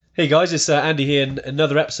Hey guys, it's Andy here in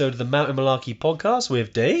another episode of the Mountain Malarkey podcast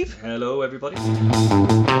with Dave. Hello, everybody.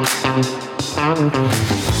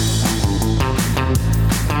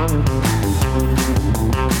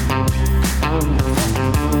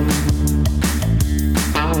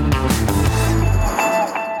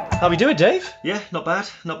 How we doing, Dave? Yeah, not bad,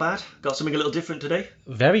 not bad. Got something a little different today.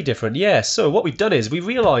 Very different, yeah. So what we've done is we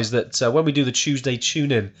realised that when we do the Tuesday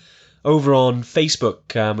tune-in over on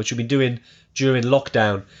Facebook, which we've been doing during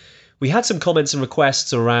lockdown, we had some comments and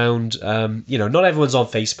requests around, not everyone's on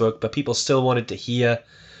Facebook, but people still wanted to hear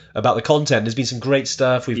about the content. There's been some great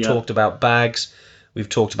stuff. We've talked about bags. We've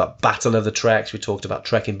talked about Battle of the Treks. We talked about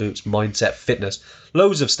trekking boots, mindset, fitness,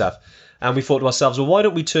 loads of stuff. And we thought to ourselves, well, why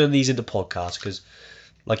don't we turn these into podcasts? Because,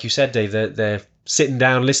 like you said, Dave, they're sitting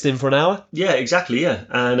down listening for an hour. Yeah, exactly. Yeah,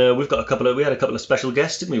 and we had a couple of special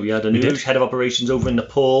guests, didn't we? We had Anuj, head of operations over in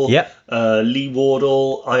Nepal. Yeah. Lee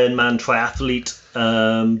Wardle, Ironman triathlete,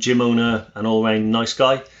 gym owner, an all-round nice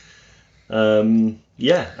guy.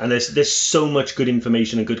 Yeah, and there's so much good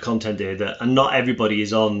information and good content there and not everybody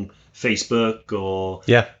is on Facebook or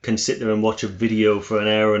can sit there and watch a video for an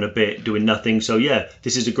hour and a bit doing nothing. So yeah,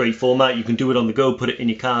 this is a great format. You can do it on the go, put it in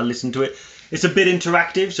your car, listen to it. It's a bit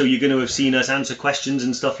interactive, so you're going to have seen us answer questions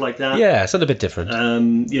and stuff like that. Yeah, it's a bit different.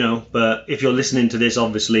 But if you're listening to this,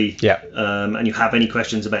 obviously, and you have any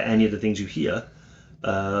questions about any of the things you hear,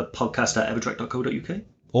 podcast@evertrek.co.uk.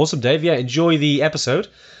 Awesome, Dave. Yeah, enjoy the episode,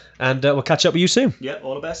 and we'll catch up with you soon. Yeah,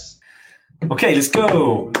 all the best. Okay, let's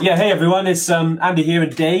go. Yeah, hey everyone, it's Andy here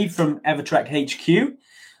and Dave from Evertrek HQ.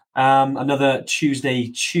 Another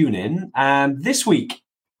Tuesday tune-in, and this week,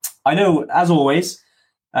 I know, as always,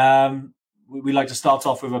 we like to start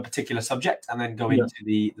off with a particular subject and then go into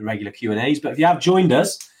the regular Q&As. But if you have joined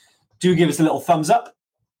us, do give us a little thumbs up.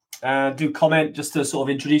 Do comment just to sort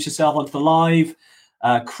of introduce yourself onto the live.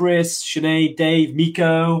 Chris, Sinead, Dave,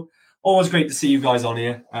 Miko. Always great to see you guys on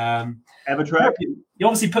here. Evertrek. You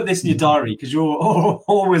obviously put this in your diary because you're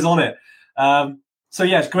always on it. So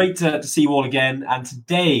yeah, it's great to see you all again. And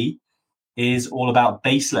today is all about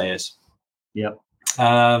base layers. Yep.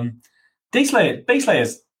 Base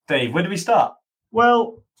layers. Dave, where do we start?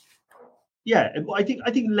 Well, yeah, I think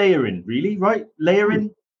layering, really, right? Layering,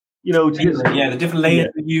 the different layers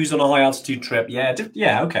we use on a high altitude trip. Yeah,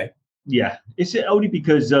 okay. Yeah, it's only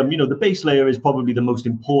because the base layer is probably the most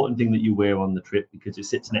important thing that you wear on the trip because it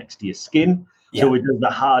sits next to your skin, so it does the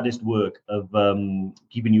hardest work of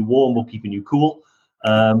keeping you warm or keeping you cool.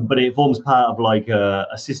 But it forms part of like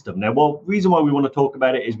a system. Now, reason why we want to talk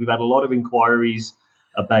about it is we've had a lot of inquiries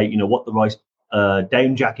about what the right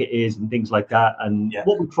down jacket is and things like that. And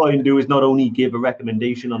what we try and do is not only give a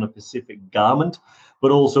recommendation on a specific garment, but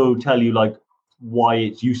also tell you like why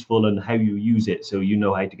it's useful and how you use it, so you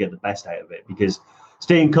know how to get the best out of it. Because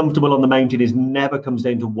staying comfortable on the mountain never comes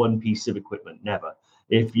down to one piece of equipment. Never.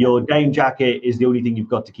 If your down jacket is the only thing you've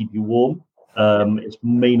got to keep you warm, it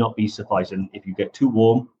may not be sufficient. If you get too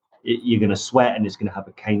warm, you're going to sweat and it's going to have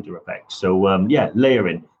a counter effect. So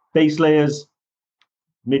layering, base layers,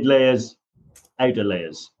 mid layers, outer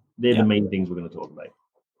layers. They're the main things we're going to talk about.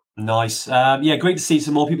 Nice. Great to see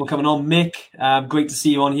some more people coming on. Mick, great to see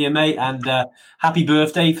you on here, mate. And happy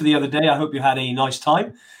birthday for the other day. I hope you had a nice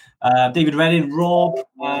time. David Redding, Rob,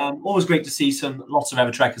 always great to see lots of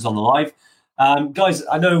Evertrekkers on the live. Guys,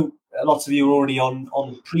 I know lots of you are already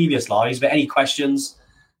on previous lives, but any questions,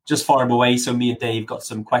 just fire them away. So me and Dave got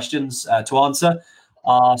some questions to answer.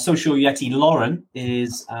 Our social Yeti Lauren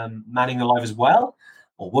is manning the live as well,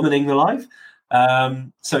 or womaning the live.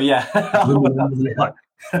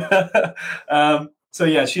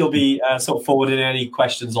 She'll be sort of forwarding any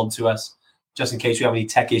questions onto us just in case we have any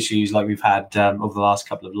tech issues like we've had over the last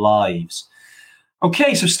couple of lives.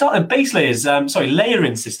 Okay, so starting base layers.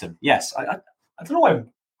 Layering system. Yes, I don't know why I'm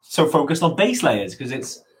so focused on base layers because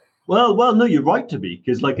it's. Well, no, you're right to be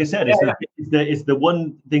because, like I said, it's the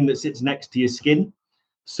one thing that sits next to your skin,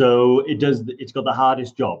 so it's got the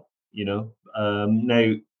hardest job.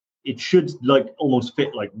 Now. It should almost fit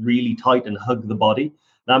really tight and hug the body.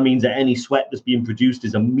 That means that any sweat that's being produced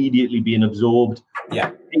is immediately being absorbed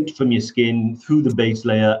from your skin through the base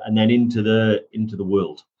layer and then into the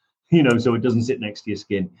world. So it doesn't sit next to your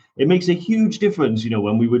skin. It makes a huge difference.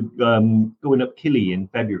 When we were going up Killy in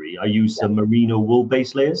February, I used some merino wool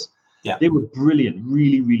base layers. Yeah, they were brilliant,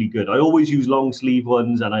 really, really good. I always use long sleeve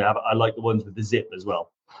ones, and I like the ones with the zip as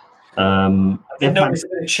well. I noticed a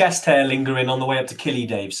bit of chest hair lingering on the way up to Killy,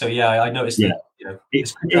 Dave. So I noticed that.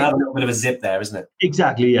 It's good to have a little bit of a zip there, isn't it?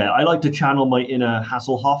 Exactly. Yeah, I like to channel my inner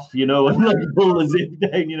Hasselhoff, and pull the zip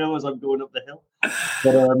down, as I'm going up the hill.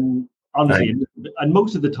 But honestly, and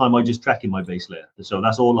most of the time I just track in my base layer, so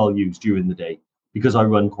that's all I'll use during the day. because I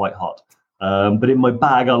run quite hot. But in my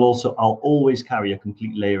bag, I'll always carry a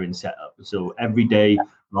complete layering setup. So every day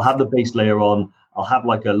I'll have the base layer on. I'll have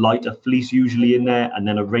like a lighter fleece usually in there, and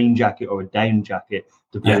then a rain jacket or a down jacket,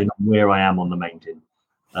 depending on where I am on the mountain.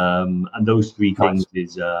 And those three things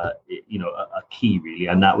is, a key really.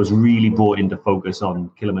 And that was really brought into focus on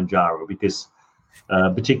Kilimanjaro because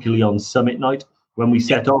particularly on summit night, when we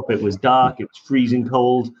set off, it was dark, it was freezing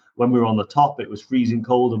cold. When we were on the top, it was freezing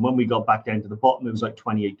cold. And when we got back down to the bottom, it was like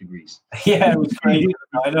 28 degrees. Yeah, it was crazy.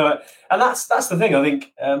 I know it. And that's the thing. I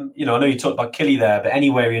think, I know you talked about Kili there, but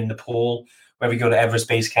anywhere in Nepal, whether you go to Everest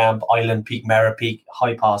Base Camp, Island Peak, Mera Peak,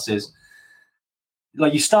 high passes,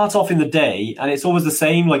 like you start off in the day and it's always the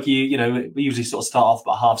same. Like we usually sort of start off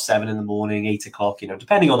about 7:30 in the morning, 8 o'clock,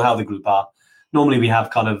 depending on how the group are. Normally we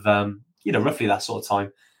have kind of, roughly that sort of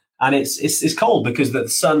time. And it's cold because the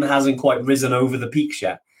sun hasn't quite risen over the peaks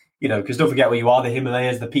yet. Because don't forget where you are, the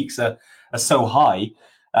Himalayas, the peaks are so high.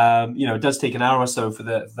 It does take an hour or so for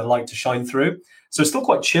the light to shine through. So it's still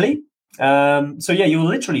quite chilly. You'll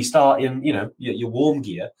literally start in, your warm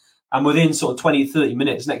gear. And within sort of 20, 30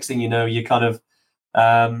 minutes, next thing you know, you're kind of,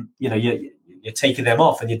 you're taking them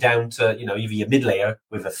off and you're down to, either your mid layer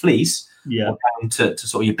with a fleece or down to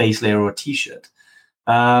sort of your base layer or a t-shirt.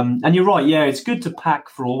 And you're right. Yeah, it's good to pack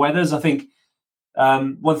for all weathers. I think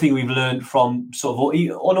one thing we've learned from sort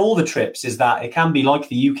of on all the trips is that it can be like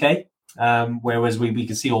the UK, whereas we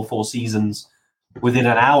can see all 4 seasons within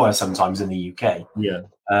an hour sometimes in the UK. Yeah.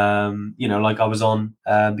 Like I was on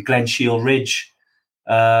the Glen Shiel Ridge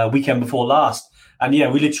weekend before last. And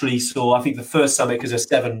we literally saw, I think the first summit, because there's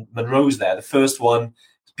 7 Munros there. The first one,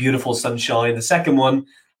 beautiful sunshine. The second one, a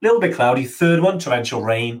little bit cloudy. Third one, torrential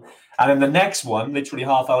rain. And then the next one, literally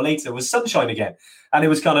half hour later, was sunshine again. And it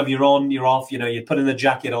was kind of you're on, you're off, you're putting the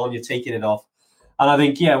jacket on, you're taking it off. And I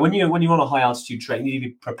think, when you're on a high altitude trek, you need to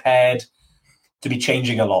be prepared to be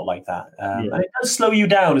changing a lot like that. And it does slow you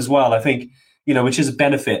down as well, I think, which is a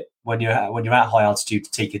benefit when you're at high altitude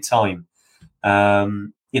to take your time.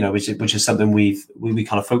 Which is something we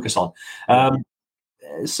kind of focus on.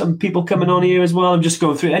 Some people coming on here as well. I'm just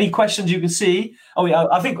going through any questions you can see. Oh, yeah,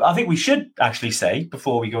 I think we should actually say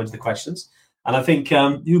before we go into the questions. And I think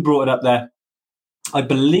who brought it up there? I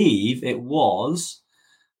believe it was.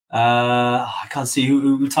 I can't see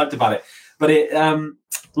who typed about it, but it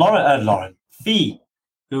Lauren Fee,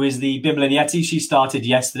 who is the Bimbalin Yeti. She started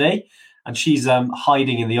yesterday, and she's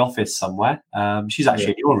hiding in the office somewhere. She's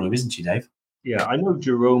actually in your room, isn't she, Dave? Yeah, I know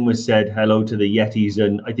Jerome has said hello to the Yetis,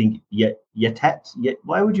 and I think Yetet.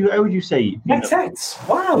 How would you say Yetet?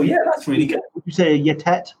 Wow, yeah, that's really good. Would you say a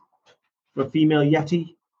Yetet for a female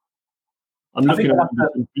Yeti? I'm looking at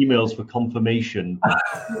some females for confirmation.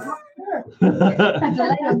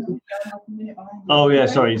 Oh yeah,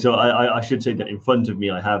 sorry. So I should say that in front of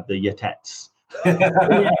me I have the Yetets.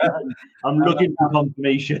 I'm looking for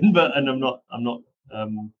confirmation, and I'm not.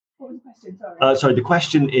 What was the question? Sorry, the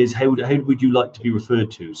question is how would you like to be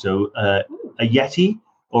referred to? So a Yeti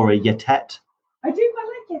or a Yetet? I like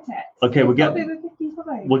Yetet. Okay, we're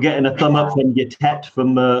getting a thumb up from Yetet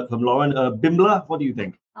from Lauren. Bimbler, what do you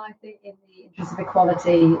think? I think in the interest of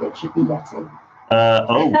equality, it should be Yeti.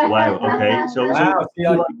 Oh wow, okay. So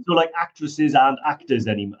like actresses and actors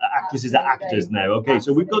actresses are actors now. Okay,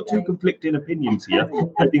 so we've got 2 conflicting opinions here.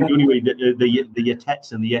 I think the only way that the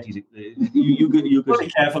Yetets and the Yetis, you be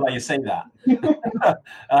careful how you say that.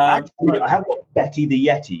 Actually, I have got Betty the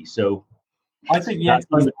Yeti, so I think that's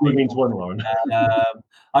means one, Lauren.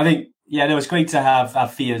 I think it's great to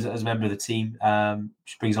have Fia as a member of the team.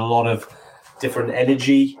 She brings a lot of different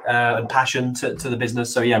energy and passion to the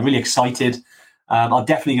business. So really excited. I'm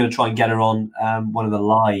definitely going to try and get her on one of the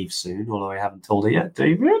lives soon, although I haven't told her yet,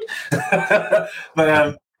 David.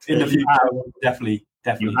 But in the future, definitely.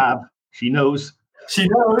 You have. She knows. She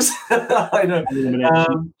knows. I know.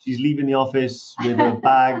 She's leaving the office with a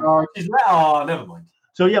bag. Never mind.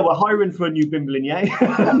 So we're hiring for a new Bimbalin,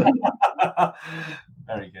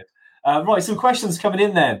 Very good. Right, some questions coming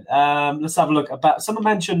in then. Let's have a look. Someone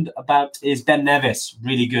mentioned is Ben Nevis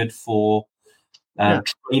really good for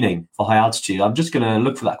training for high altitude? I'm just going to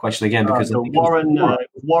look for that question again because so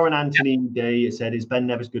Warren Anthony Day said, is Ben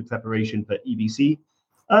Nevis good preparation for EBC?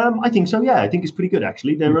 I think so. Yeah, I think it's pretty good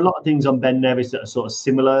actually. There are a lot of things on Ben Nevis that are sort of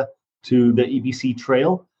similar to the EBC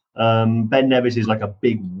trail. Ben Nevis is like a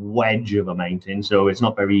big wedge of a mountain, so it's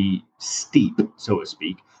not very steep, so to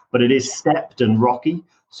speak, but it is stepped and rocky.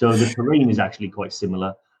 So the terrain is actually quite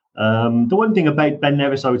similar. The one thing about Ben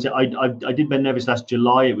Nevis, I would say, I did Ben Nevis last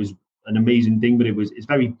July. It was an amazing thing, but it's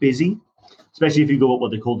very busy, especially if you go up what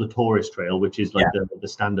they call the tourist trail, which is like the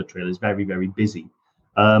standard trail. Is very, very busy.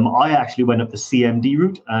 I actually went up the CMD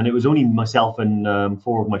route, and it was only myself and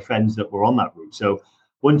 4 of my friends that were on that route. So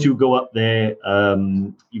once you go up there,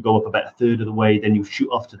 you go up about a third of the way, then you shoot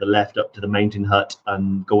off to the left up to the mountain hut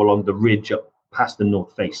and go along the ridge up past the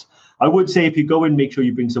north face. I would say if you go in, make sure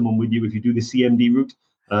you bring someone with you if you do the CMD route,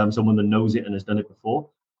 someone that knows it and has done it before.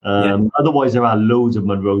 Otherwise, there are loads of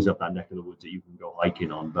Munros up that neck of the woods that you can go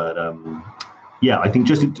hiking on. But yeah, I think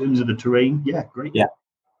just in terms of the terrain, yeah, great.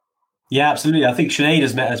 Yeah, absolutely. I think Sinead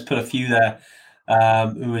has put a few there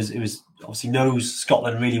who obviously knows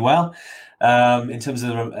Scotland really well. In terms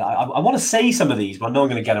of, I want to say some of these, but I know I'm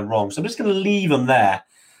going to get them wrong. So I'm just going to leave them there.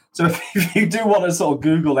 So if you do want to sort of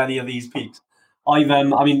Google any of these peaks, I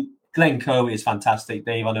mean, Glencoe is fantastic,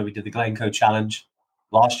 Dave. I know we did the Glencoe challenge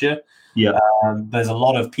last year. Yeah. There's a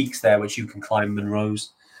lot of peaks there which you can climb Munros.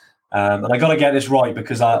 And I got to get this right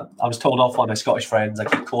because I was told off by my Scottish friends. I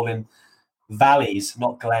keep calling valleys,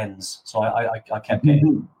 not glens. So I kept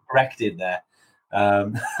getting corrected there.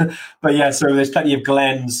 But yeah, so there's plenty of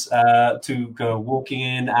glens to go walking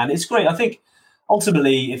in, and it's great. I think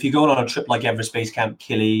ultimately, if you're going on a trip like Everest Base Camp,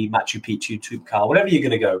 Kili, Machu Picchu, Toubkal, wherever you're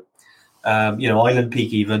going to go, Island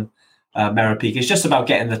Peak even, Mera Peak, it's just about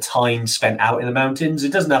getting the time spent out in the mountains.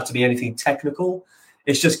 It doesn't have to be anything technical.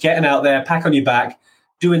 It's just getting out there, pack on your back,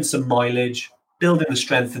 doing some mileage, building the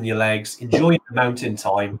strength in your legs, enjoying the mountain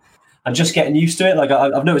time, and just getting used to it. Like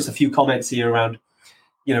I've noticed a few comments here around,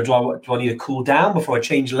 do I need to cool down before I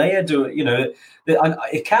change layer?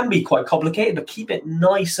 It can be quite complicated, but keep it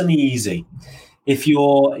nice and easy. If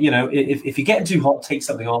you're, if you're getting too hot, take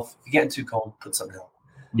something off. If you're getting too cold, put something on.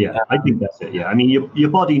 Yeah, I think that's it. Yeah, I mean, your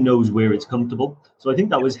body knows where it's comfortable. So I think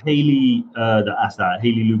that was Haley that asked that.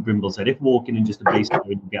 Haley Lou Brimble said, if walking in just a base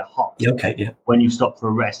area and you get hot, when you stop for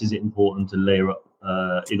a rest, is it important to layer up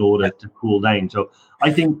in order to cool down? So I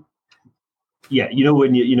think,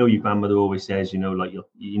 when your grandmother always says, when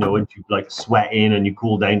you like sweat in and you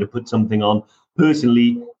cool down to put something on.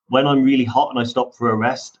 Personally, when I'm really hot and I stop for a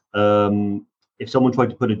rest, if someone tried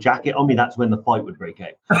to put a jacket on me, that's when the fight would break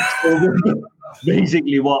out. So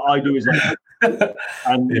basically, what I do is,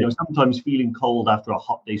 and sometimes feeling cold after a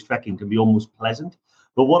hot day's trekking can be almost pleasant.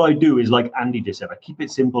 But what I do is, like Andy just said, I keep it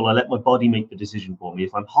simple. I let my body make the decision for me.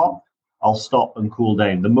 If I'm hot, I'll stop and cool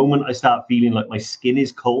down. The moment I start feeling like my skin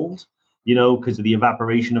is cold, because of the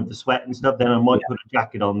evaporation of the sweat and stuff, then I might put a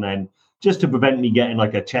jacket on then, just to prevent me getting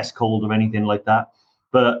like a chest cold or anything like that.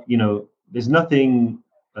 But there's nothing.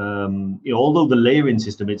 Although the layering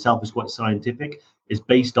system itself is quite scientific, it's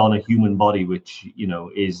based on a human body, which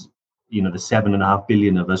is the 7.5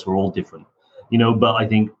 billion of us. We're all different, But I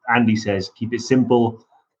think Andy says keep it simple.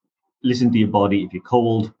 Listen to your body. If you're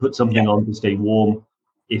cold, put something on to stay warm.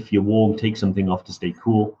 If you're warm, take something off to stay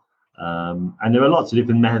cool. And there are lots of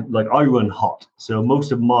different methods. Like I run hot, so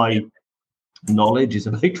most of my knowledge is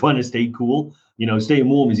about trying to stay cool. Staying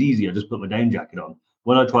warm is easy. I just put my down jacket on.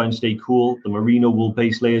 When I try and stay cool, the merino wool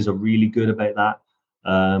base layers are really good about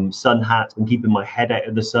that. Sun hats and keeping my head out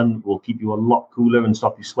of the sun will keep you a lot cooler and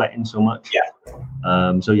stop you sweating so much.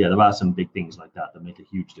 There are some big things like that make a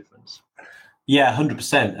huge difference. Yeah,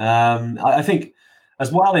 100%. I think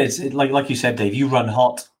as well as like you said, Dave, you run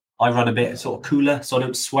hot. I run a bit sort of cooler, so I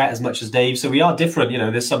don't sweat as much as Dave. So we are different.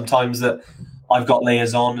 There's some times that I've got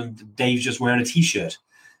layers on and Dave's just wearing a t-shirt.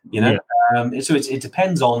 So it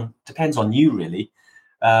depends on you really.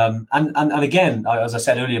 And again, as I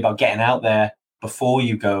said earlier about getting out there before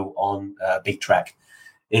you go on a big trek,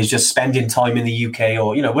 is just spending time in the UK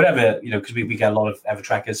or whatever, because we get a lot of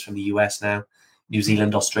Evertrekkers from the US now, New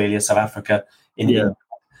Zealand, Australia, South Africa, India.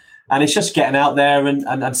 And it's just getting out there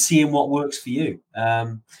and seeing what works for you.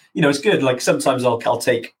 It's good. Like sometimes I'll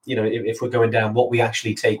take, if we're going down, what we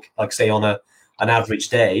actually take, like say on an average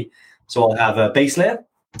day. So I'll have a base layer,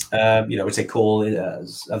 which they call it,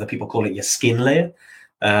 other people call it your skin layer.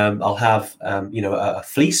 I'll have, a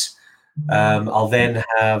fleece. I'll then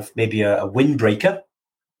have maybe a windbreaker,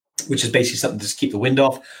 which is basically something to just keep the wind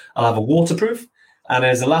off. I'll have a waterproof. And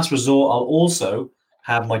as a last resort, I'll also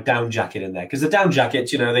have my down jacket in there, because the down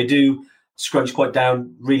jackets, they do scrunch quite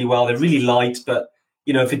down really well. They're really light, but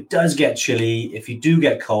if it does get chilly, if you do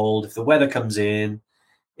get cold, if the weather comes in,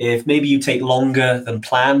 if maybe you take longer than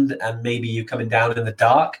planned and maybe you're coming down in the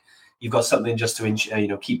dark, you've got something just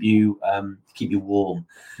to keep you warm.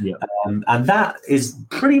 And that is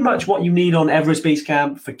pretty much what you need on Everest Base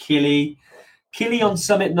Camp for Kili. Kili on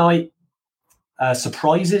summit night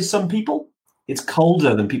surprises some people. It's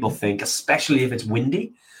colder than people think, especially if it's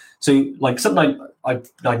windy. So, like something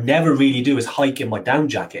I never really do is hike in my down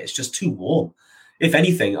jacket. It's just too warm. If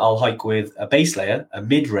anything, I'll hike with a base layer, a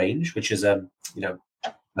mid-range, which is a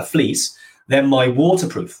fleece. Then my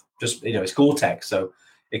waterproof, just it's Gore-Tex. So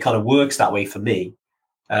it kind of works that way for me.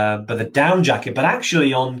 But the down jacket, but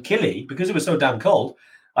actually on Kili, because it was so damn cold,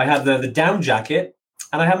 I had the down jacket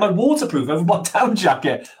and I had my waterproof over my down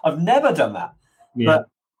jacket. I've never done that. Yeah. But,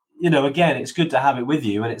 you know, again, it's good to have it with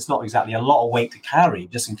you, and it's not exactly a lot of weight to carry,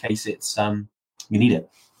 just in case it's you need it.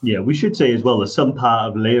 Yeah, we should say as well that some part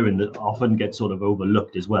of layering that often gets sort of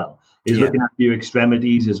overlooked as well is looking after your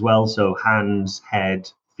extremities as well. So hands, head,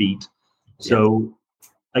 feet. So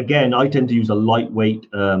again, I tend to use a lightweight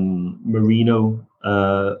merino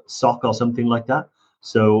sock or something like that.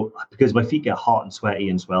 So because my feet get hot and sweaty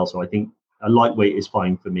and swell, so I think a lightweight is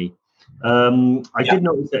fine for me. I did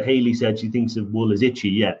notice that Haley said she thinks of wool as itchy.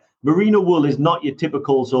 Yeah, merino wool is not your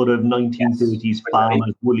typical sort of 1930s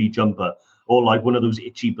farmer's woolly jumper or like one of those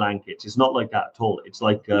itchy blankets. It's not like that at all. It's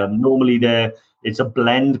like normally it's a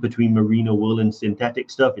blend between merino wool and synthetic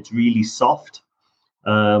stuff. It's really soft.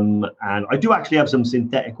 And I do actually have some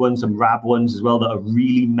synthetic ones, some Rab ones as well that are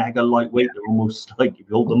really mega lightweight. They're almost like if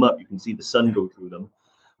you hold them up, you can see the sun go through them.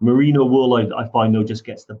 Merino wool, I find though, just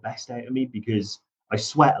gets the best out of me because I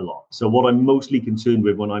sweat a lot. So what I'm mostly concerned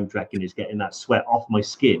with when I'm trekking is getting that sweat off my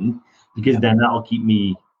skin, because then that'll keep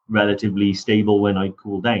me relatively stable when I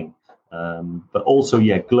cool down. But also,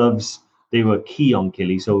 gloves, they were key on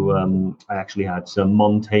Kili. So I actually had some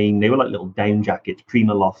Montaigne. They were like little down jackets,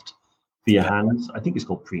 Primaloft for your hands. I think it's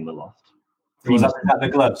called Primaloft. Was that the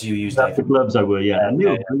gloves you used? That's the gloves I wear, and they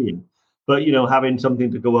were brilliant. But, you know, having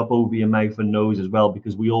something to go up over your mouth and nose as well,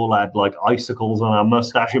 because we all had like icicles on our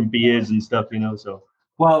mustache and beards and stuff, you know, so.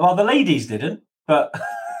 Well, the ladies didn't, but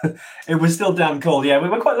it was still damn cold. Yeah, we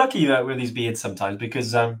were quite lucky with these beards sometimes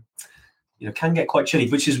because, you know, can get quite chilly,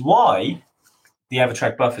 which is why the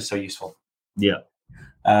EverTrek buff is so useful. Yeah.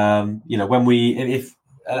 You know, when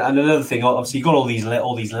and another thing, obviously you've got all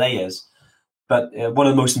these layers, but one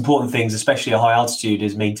of the most important things, especially at high altitude,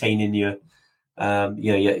 is maintaining your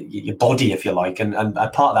body, if you like, and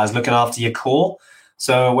part of that is looking after your core.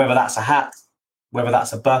 So whether that's a hat, whether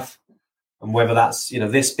that's a buff, and whether that's, you know,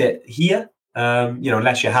 this bit here, you know,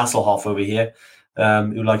 unless you're Hasselhoff over here,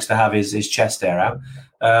 who likes to have his chest hair out,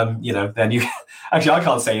 you know, then you actually I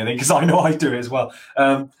can't say anything because I know I do it as well.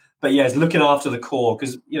 But yeah, it's looking after the core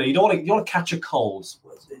because, you know, you don't want to catch a cold.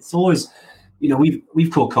 It's always, you know,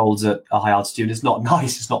 we've caught colds at a high altitude. It's not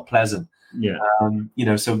nice. It's not pleasant. Yeah. You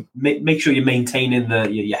know, so make sure you're maintaining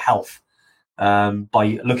your health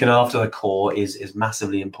by looking after the core is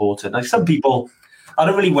massively important. Like some people, I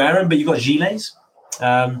don't really wear them, but you've got gilets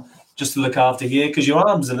just to look after here because your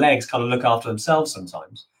arms and legs kind of look after themselves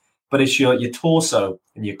sometimes. But it's your torso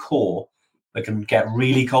and your core that can get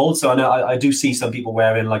really cold. So I know I do see some people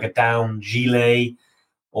wearing like a down gilet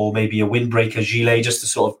or maybe a windbreaker gilet just to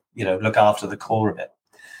sort of, you know, look after the core a bit.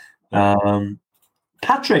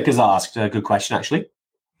 Patrick has asked a good question, actually.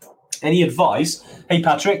 Any advice? Hey,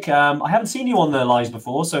 Patrick, I haven't seen you on the lives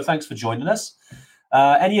before, so thanks for joining us.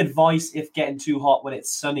 Any advice if getting too hot when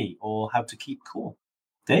it's sunny or how to keep cool?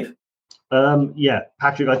 Dave?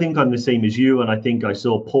 Patrick, I think I'm the same as you, and I think I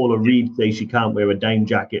saw Paula Reed say she can't wear a down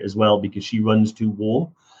jacket as well because she runs too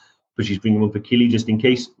warm, but she's bringing one for Kili just in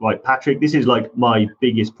case. Right, Patrick, this is like my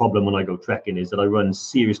biggest problem when I go trekking is that I run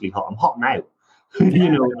seriously hot. I'm hot now.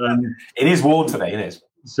 You know, it is warm today. It is.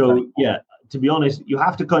 So to be honest, you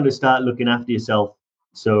have to kind of start looking after yourself.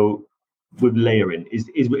 So with layering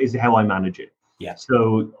is how I manage it. Yeah.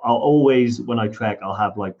 So I'll always, when I trek, I'll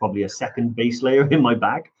have like probably a second base layer in my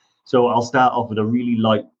bag. So I'll start off with a really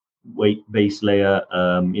lightweight base layer.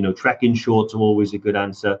 You know, trekking shorts are always a good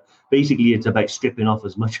answer. Basically, it's about stripping off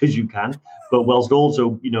as much as you can, but whilst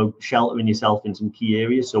also, you know, sheltering yourself in some key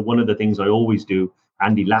areas. So one of the things I always do,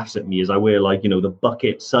 Andy laughs at me, is I wear like, you know, the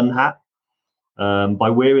bucket sun hat. By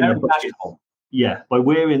wearing the bucket, by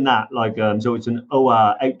wearing that, like, so it's an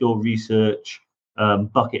OR outdoor research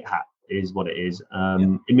bucket hat is what it is.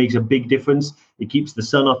 It makes a big difference. It keeps the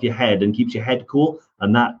sun off your head and keeps your head cool,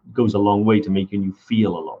 and that goes a long way to making you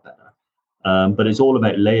feel a lot better. But it's all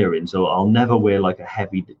about layering. So I'll never wear like a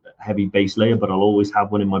heavy base layer, but I'll always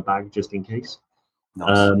have one in my bag just in case.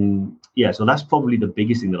 Nice. So that's probably the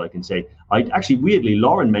biggest thing that I can say. I actually, weirdly,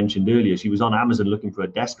 Lauren mentioned earlier she was on Amazon looking for a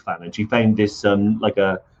desk fan, and she found this like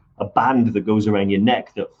a band that goes around your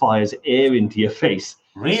neck that fires air into your face.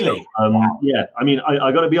 Really? So, I mean,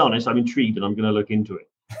 I got to be honest, I'm intrigued and I'm going to look into it.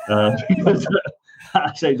 Because,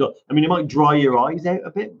 I mean, it might dry your eyes out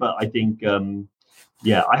a bit, but I think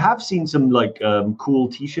I have seen some like cool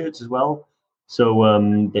T-shirts as well.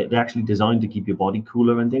 So they're actually designed to keep your body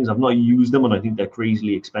cooler and things. I've not used them, and I think they're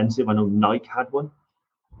crazily expensive. I know Nike had one.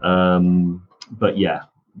 But yeah,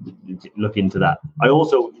 look into that. I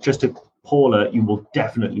also, just to Paula, you will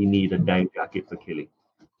definitely need a down jacket for Kili.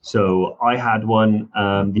 So I had one.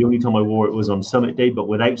 The only time I wore it was on Summit Day, but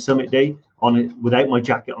without Summit Day on it, without my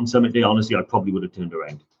jacket on Summit Day, honestly, I probably would have turned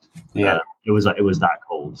around. Yeah, it was that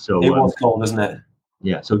cold. So it was cold, wasn't it?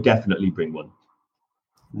 Yeah, so definitely bring one.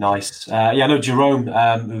 Nice. I know Jerome,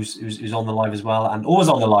 who's on the live as well, and always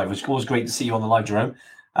on the live. It was always great to see you on the live, Jerome.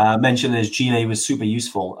 Mentioned his gilet was super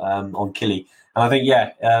useful on Killy, and I think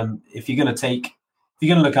if you're going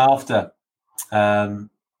to look after,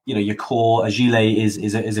 your core, a gilet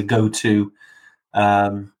is a go-to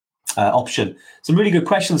option. Some really good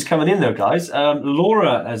questions coming in there, guys.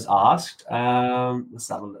 Laura has asked. Let's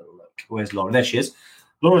have a little look. Where's Laura? There she is.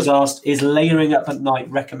 Laura's asked, is layering up at night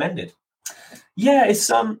recommended? Yeah, it's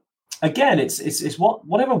again, it's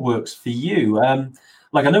whatever works for you.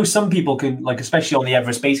 Like I know some people can, like especially on the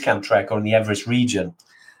Everest Base Camp trek or in the Everest region,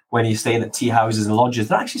 when you're staying at tea houses and lodges,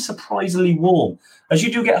 they're actually surprisingly warm. As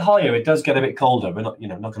you do get higher, it does get a bit colder. We're not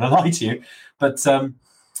going to lie to you, but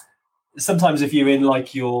sometimes if you're in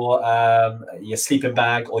like your sleeping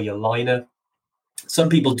bag or your liner, some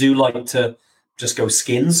people do like to just go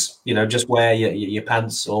skins. Just wear your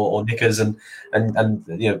pants or knickers and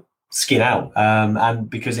skin out, and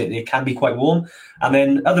because it can be quite warm. And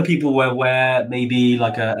then other people will wear maybe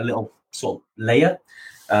like a little sort of layer,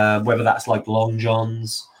 whether that's like long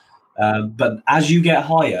johns. But as you get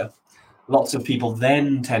higher, lots of people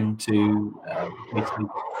then tend to basically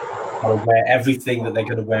wear everything that they're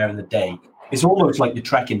going to wear in the day. It's almost like your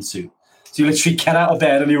trekking suit. So you literally get out of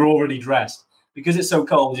bed and you're already dressed. Because it's so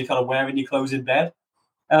cold, you're kind of wearing your clothes in bed.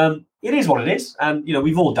 It is what it is. And,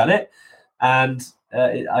 we've all done it. And,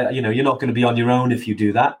 you're not going to be on your own if you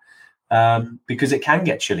do that, because it can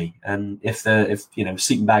get chilly. And if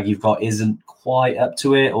sleeping bag you've got isn't quite up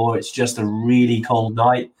to it, or it's just a really cold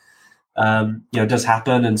night, it does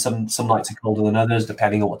happen. And some nights are colder than others,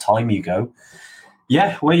 depending on what time you go.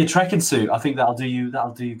 Yeah, wear your trekking suit. I think that'll do you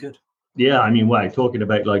good. Yeah, I mean, talking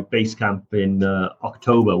about like base camp in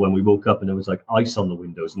October when we woke up and there was like ice on the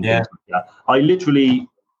windows and things like that. I literally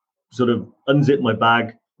sort of unzipped my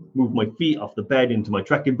bag, moved my feet off the bed into my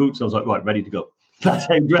trekking boots, and I was like, right, ready to go. That's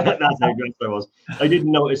how dressed I was. I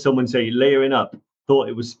didn't notice someone say layering up, thought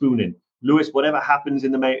it was spooning. Lewis, whatever happens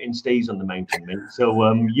in the mountain stays on the mountain, man.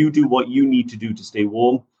 So you do what you need to do to stay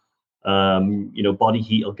warm. Body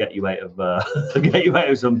heat will get you out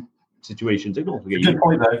of some situations. Don't forget. Good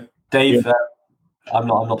point though, Dave. Yeah. I'm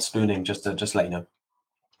not spooning. Just let you know.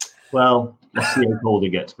 Well, let's see how cold it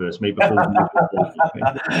gets first. Maybe before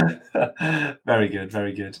Very good,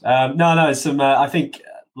 very good. No, some. I think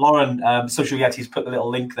Lauren, Social Yeti's put the little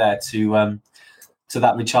link there to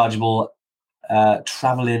that rechargeable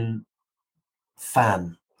traveling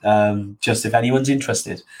fan. Just if anyone's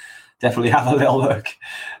interested, definitely have a little look.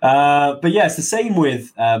 But yeah, it's the same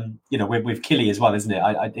with with Killy as well, isn't it?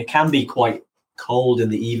 It can be quite cold in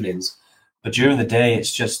the evenings, but during the day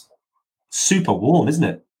it's just super warm, isn't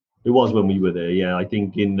it? It was when we were there. Yeah, I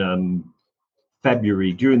think in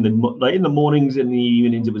February during in the mornings and the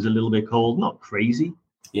evenings it was a little bit cold, not crazy.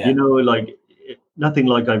 Yeah. Nothing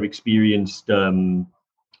like I've experienced in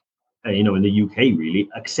the UK really,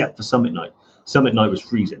 except for Summit Night. Summit Night was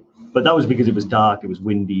freezing, but that was because it was dark, it was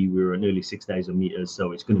windy, we were at nearly 6,000 meters,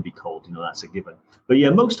 so it's going to be cold, that's a given. But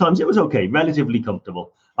yeah, most times it was okay, relatively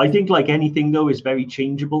comfortable. I think like anything though, is very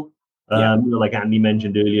changeable. Like Andy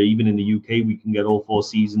mentioned earlier, even in the UK, we can get all 4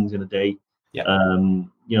 seasons in a day. Yeah.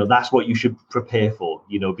 That's what you should prepare for,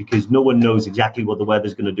 because no one knows exactly what the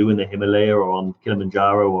weather's going to do in the Himalaya or on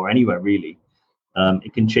Kilimanjaro or anywhere really.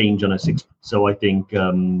 It can change on a 6. So I think,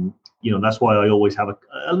 that's why I always have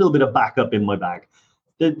a little bit of backup in my bag.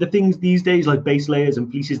 The things these days, like base layers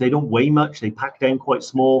and fleeces, they don't weigh much. They pack down quite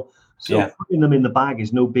small. So putting them in the bag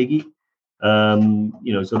is no biggie.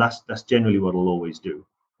 So that's generally what I'll always do.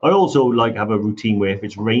 I also have a routine where if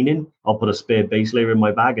it's raining, I'll put a spare base layer in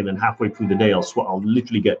my bag, and then halfway through the day, I'll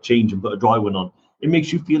literally get changed and put a dry one on. It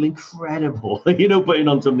makes you feel incredible, putting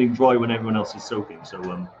on something dry when everyone else is soaking.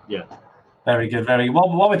 So, yeah. Very good, very good.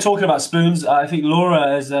 While we're talking about spoons, I think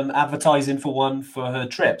Laura is advertising for one for her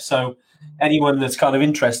trip. So anyone that's kind of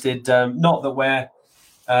interested, not that we're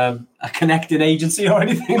a connecting agency or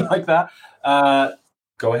anything like that,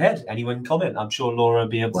 go ahead. Anyone comment? I'm sure Laura will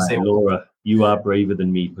be able to say. Laura, you are braver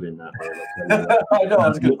than me putting that. I know.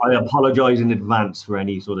 That's good. I apologize in advance for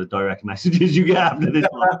any sort of direct messages you get after this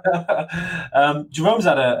one. Jerome's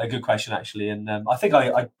had a good question actually, and I think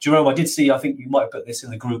Jerome, I did see. I think you might have put this in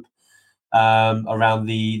the group around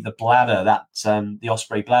the bladder, the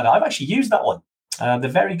Osprey bladder. I've actually used that one. They're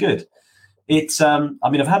very good. It's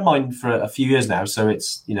I've had mine for a few years now, so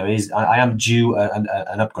it's I am due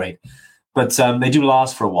an upgrade, but they do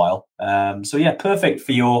last for a while. So yeah, perfect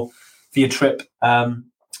for your trip.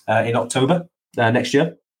 in October next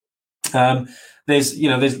year.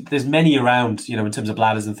 There's many around, in terms of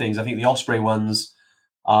bladders and things. I think the Osprey ones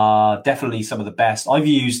are definitely some of the best. I've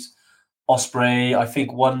used Osprey. I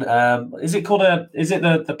think one, is it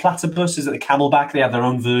the Platypus? Is it the Camelback? They have their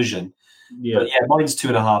own version. Yeah. But yeah, mine's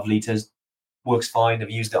 2.5 litres. Works fine.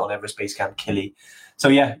 I've used it on Everest Base Camp Killy. So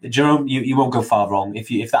yeah, Jerome, you won't go far wrong.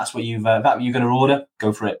 If that's what you're going to order,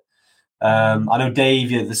 go for it. I know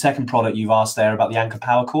Dave, the second product you've asked there about the Anchor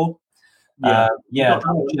Power Core. Yeah,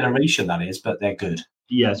 generation that is, but they're good.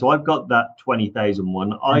 Yeah, so I've got that 20,000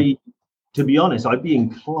 one. To be honest, I'd be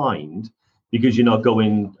inclined, because you're not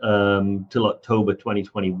going till October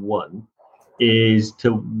 2021, is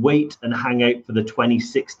to wait and hang out for the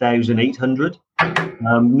 26,800.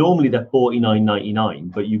 Normally they're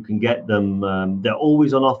 $49.99, but you can get them. They're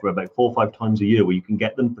always on offer about 4 or 5 times a year, where you can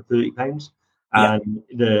get them for £30. And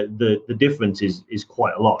the difference is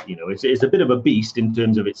quite a lot. It's a bit of a beast in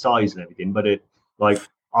terms of its size and everything, but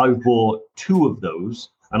I've bought 2 of those,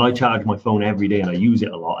 and I charge my phone every day and I use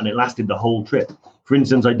it a lot, and it lasted the whole trip. For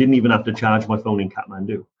instance, I didn't even have to charge my phone in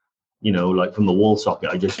Kathmandu, from the wall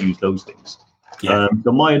socket. I just used those things.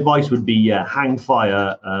 So my advice would be, hang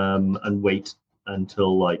fire and wait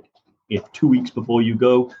until if 2 weeks before you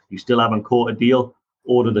go, you still haven't caught a deal,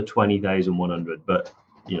 order the 20,100, but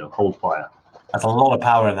hold fire. That's a lot of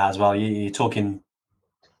power in that as well. You're talking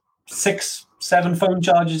 6, 7 phone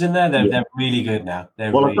chargers in there. They're really good now.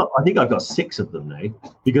 I think I've got 6 of them now,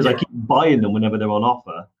 because I keep buying them whenever they're on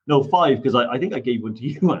offer. No, 5, because I think I gave one to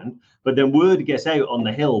you, man. But then word gets out on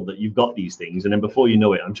the hill that you've got these things, and then before you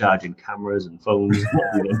know it, I'm charging cameras and phones.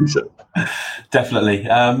 So. Definitely.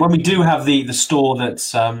 When we do have the store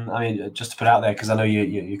that's, just to put out there, because I know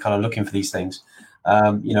you're kind of looking for these things,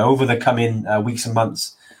 over the coming weeks and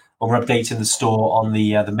months, when we're updating the store on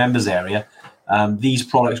the members area, these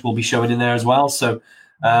products will be showing in there as well. So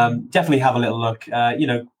definitely have a little look.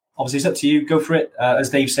 Obviously it's up to you. Go for it. As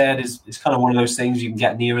Dave said, it's kind of one of those things you can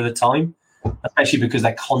get nearer the time, especially because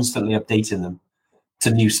they're constantly updating them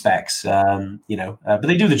to new specs. But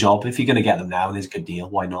they do the job. If you're going to get them now and there's a good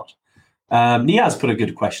deal, why not? Niaz put a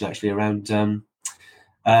good question actually around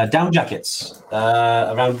down jackets,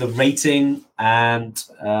 around the rating, and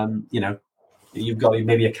you've got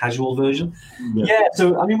maybe a casual version. Yeah.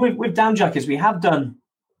 So with down jackets, we have done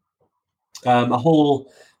a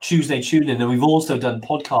whole Tuesday tune-in, and we've also done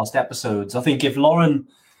podcast episodes. I think if Lauren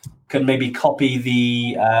can maybe copy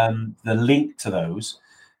the link to those,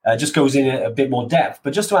 just goes in a bit more depth.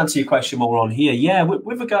 But just to answer your question while we're on here,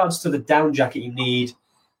 with regards to the down jacket you need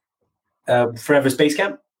for Everest Base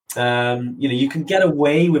Camp, you can get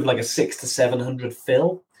away with like a 600 to 700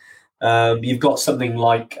 fill. You've got something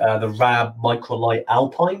like the Rab Microlight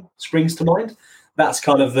Alpine springs to mind. That's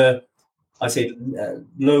kind of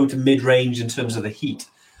low to mid-range in terms of the heat.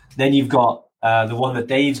 Then you've got the one that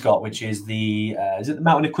Dave's got, which is the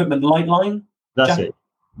Mountain Equipment Lightline? That's jacket? it.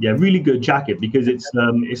 Yeah, really good jacket, because it's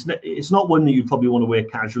not one that you'd probably want to wear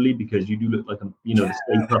casually, because you do look like the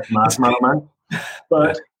Stay Puft Marshmallow Man.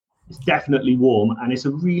 But it's definitely warm, and it's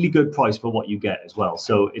a really good price for what you get as well.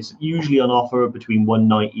 So it's usually on offer between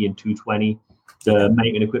 $190 and $220. The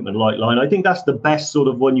Mountain Equipment Lightline, I think that's the best sort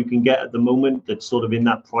of one you can get at the moment. That's sort of in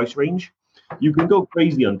that price range. You can go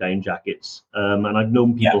crazy on down jackets, and I've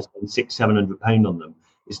known people spend £600-700 on them.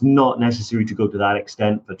 It's not necessary to go to that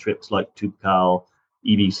extent for trips like Toubkal,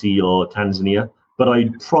 EBC, or Tanzania. But I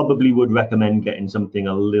probably would recommend getting something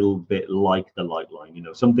a little bit like the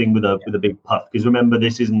Lightline, something with a big puff. Because remember,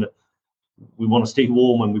 we want to stay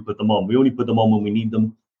warm when we put them on. We only put them on when we need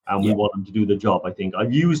them, and we want them to do the job. I think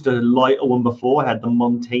I've used a lighter one before. I had the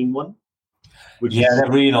Montaigne one. They're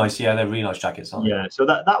really nice. Yeah, they're really nice jackets. Aren't they? Yeah, so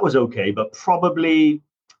that was okay, but probably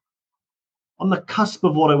on the cusp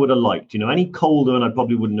of what I would have liked. Any colder, and I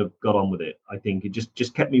probably wouldn't have got on with it. I think it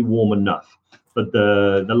just kept me warm enough. But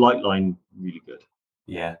the Lightline, really good.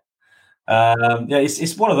 Yeah.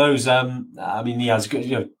 It's one of those. It's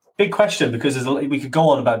good. Big question, because we could go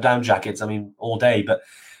on about down jackets. All day. But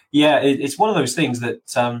yeah, it's one of those things that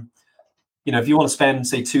if you want to spend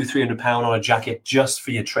say £200-300 on a jacket just for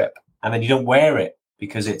your trip, and then you don't wear it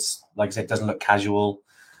because it's, like I said, it doesn't look casual,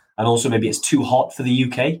 and also maybe it's too hot for the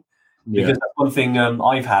UK. Because that's one thing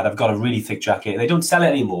I've got a really thick jacket. They don't sell it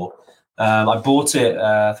anymore. I bought it,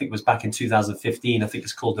 I think it was back in 2015. I think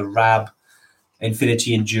it's called the Rab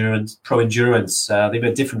Infinity Endurance Pro Endurance. They've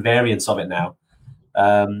got different variants of it now.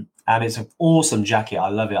 And it's an awesome jacket. I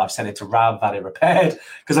love it. I've sent it to Rab, had it repaired,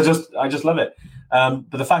 because I just love it. But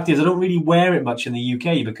the fact is, I don't really wear it much in the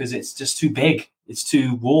UK because it's just too big. It's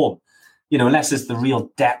too warm, unless it's the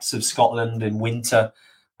real depths of Scotland in winter.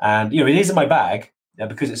 And, it is in my bag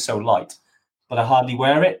because it's so light. but I hardly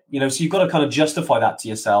wear it. So you've got to kind of justify that to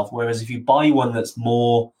yourself. Whereas if you buy one that's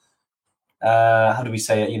more, how do we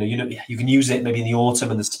say it? You can use it maybe in the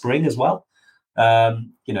autumn and the spring as well.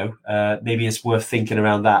 Maybe it's worth thinking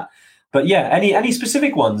around that. But yeah, any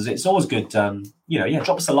specific ones, it's always good. Drop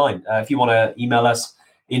us a line if you want to email us,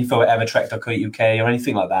 info@evertrek.co.uk or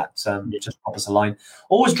anything like that. Just drop us a line.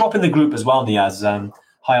 Always drop in the group as well, Niaz,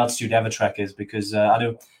 High Altitude Evertrekkers, because I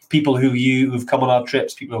know people who've come on our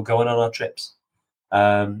trips, people who are going on our trips.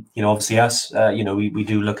 Obviously us, we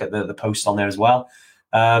do look at the posts on there as well.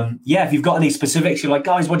 If you've got any specifics, you're like,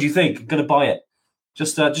 guys, what do you think? I'm going to buy it.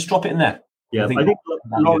 Just drop it in there. Yeah, I think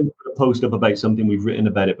Lauren put a post up about something we've written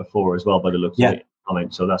about it before as well, by the looks of it.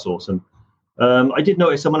 Comment, so that's awesome. I did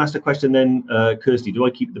notice someone asked a question then, Kirsty, do I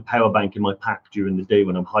keep the power bank in my pack during the day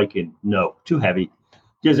when I'm hiking? No, too heavy.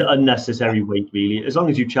 Just unnecessary weight, really. As long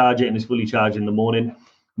as you charge it and it's fully charged in the morning,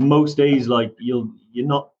 most days, like you're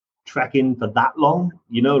not trekking for that long.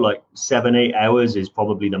 Like 7-8 hours is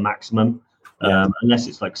probably the maximum. Unless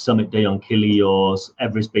it's like Summit Day on Kili or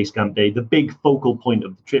Everest Base Camp Day. The big focal point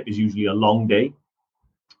of the trip is usually a long day.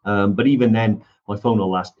 But even then, my phone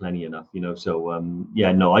will last plenty enough, So, I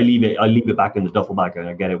leave it back in the duffel bag and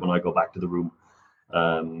I get it when I go back to the room.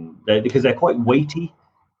 Because they're quite weighty.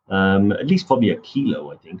 At least probably a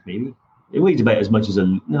kilo, I think, maybe. It weighs about as much as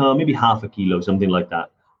maybe half a kilo, something like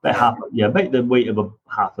that. About the weight of a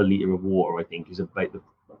half a litre of water, I think, is about the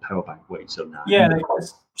power bank weight. So now,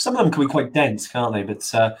 some of them can be quite dense, can't they? But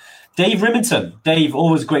Dave Rimington,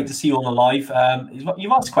 always great to see you on the live.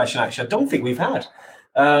 You've asked a question actually I don't think we've had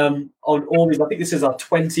on all these. I think this is our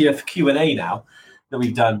 20th Q&A now that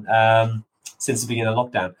we've done since the beginning of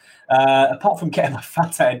lockdown. Apart from getting my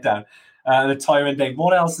fat head down and a tiring day,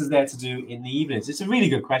 what else is there to do in the evenings? It's a really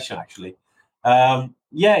good question actually.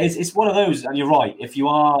 It's one of those, and you're right. If you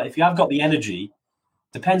have got the energy,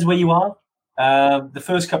 depends where you are. The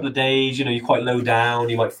first couple of days, you're quite low down.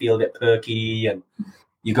 You might feel a bit perky, and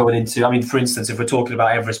you're going into. I mean, for instance, if we're talking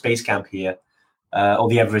about Everest Base Camp here, or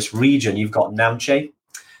the Everest region, you've got Namche.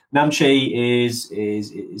 Namche is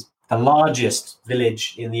the largest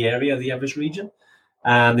village in the area of the Everest region,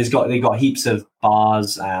 and they've got heaps of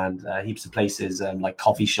bars and heaps of places like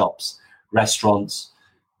coffee shops, restaurants,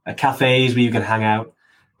 cafes where you can hang out.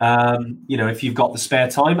 If you've got the spare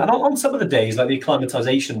time, and on some of the days, like the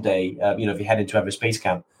acclimatization day, if you head into Everest Base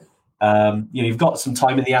Camp, you've got some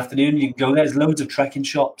time in the afternoon, you can go there. There's loads of trekking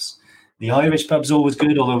shops. The Irish pub's always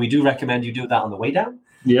good, although we do recommend you do that on the way down.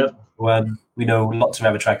 Yeah. We know lots of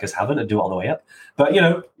Evertrekkers haven't and do it on the way up. But,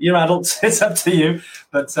 you're adults, it's up to you.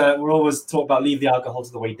 But we're always talking about leave the alcohol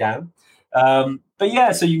to the way down. So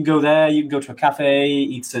you can go there, you can go to a cafe,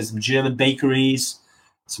 eat some German bakeries,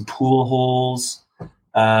 some pool halls.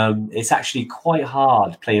 It's actually quite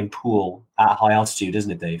hard playing pool at high altitude,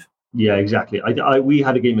 isn't it, Dave? Yeah, exactly. We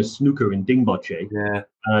had a game of snooker in Dingboche,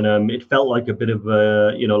 and it felt like a bit of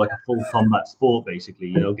like a full combat sport,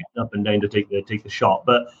 basically. Getting up and down to take the shot.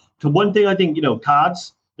 But to one thing, I think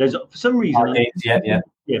cards. There's for some reason,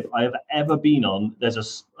 if I have ever been on, there's a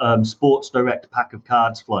Sports Direct pack of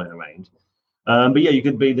cards flying around. But you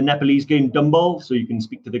could be the Nepalese game Dumball, so you can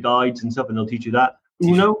speak to the guides and stuff, and they'll teach you that.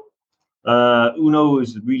 Uno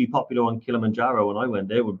was really popular on Kilimanjaro when I went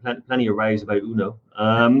there. With plenty of rows about Uno.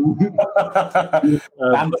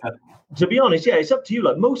 To be honest, it's up to you.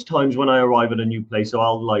 Like most times when I arrive at a new place, so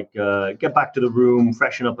I'll get back to the room,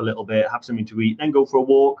 freshen up a little bit, have something to eat, then go for a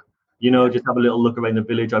walk. Just have a little look around the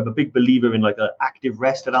village. I'm a big believer in like an active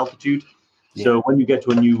rest at altitude. Yeah. So when you get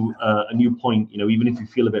to a new point, even if you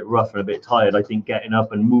feel a bit rough and a bit tired, I think getting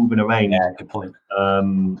up and moving around, good point.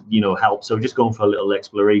 Helps. So just going for a little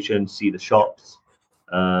exploration, see the shops.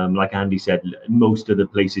 Like Andy said, most of the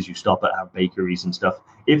places you stop at have bakeries and stuff.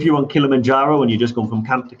 If you're on Kilimanjaro and you're just going from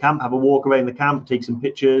camp to camp, have a walk around the camp, take some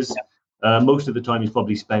pictures. Yeah. Most of the time is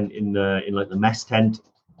probably spent in like the mess tent,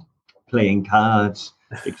 playing cards,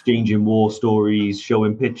 exchanging war stories,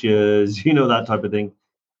 showing pictures, that type of thing.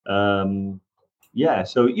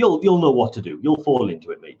 So you'll know what to do. You'll fall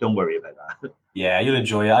into it, mate. Don't worry about that. Yeah, you'll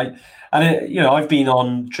enjoy it. I've been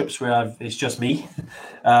on trips where it's just me.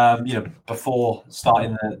 Before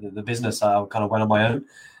starting the business, I kind of went on my own.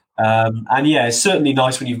 It's certainly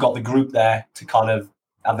nice when you've got the group there to kind of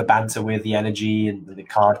have the banter with, the energy and the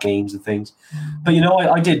card games and things. But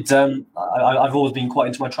I did. I've always been quite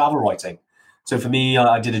into my travel writing. So for me,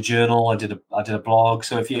 I did a journal, I did a blog.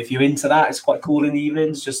 So if you're into that, it's quite cool in the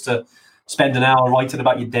evenings just to spend an hour writing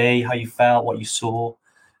about your day, how you felt, what you saw,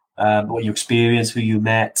 what you experienced, who you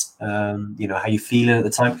met, how you feeling at the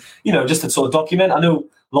time. Just to sort of document. I know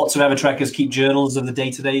lots of Evertrekkers keep journals of the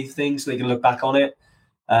day-to-day things so they can look back on it.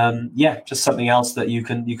 Just something else that you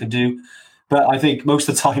can do. But I think most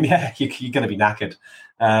of the time, yeah, you're going to be knackered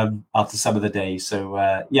after some of the days. So,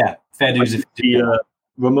 yeah, fair dues.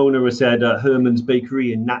 Ramona has said Herman's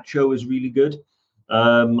Bakery in Nacho is really good.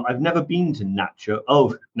 I've never been to Nacho.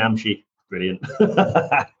 Oh, Namche. Brilliant.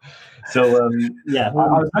 So yeah,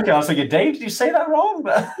 I was thinking, Dave, did you say that wrong?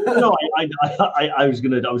 No, I was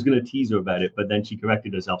gonna tease her about it, but then she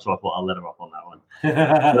corrected herself, so I thought I'll let her off on that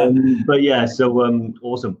one. But yeah, so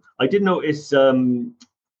awesome. I did notice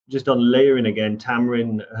just on layering again,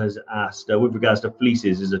 Tamarin has asked with regards to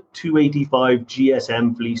fleeces, is a 285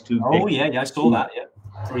 GSM fleece too big? Oh yeah, I saw that. Yeah,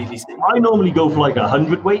 3DC. I normally go for like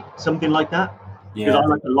 100 weight, something like that. Because I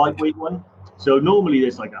like a lightweight one. So normally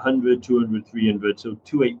there's like 100, 200, 300. So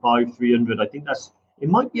 285, 300. I think it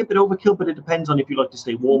might be a bit overkill, but it depends on if you like to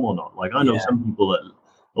stay warm or not. Like I know some people that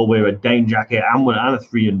will wear a down jacket and a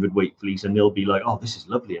 300 weight fleece, and they'll be like, "Oh, this is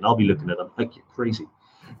lovely," and I'll be looking at them like you're crazy.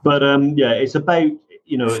 But yeah, it's about,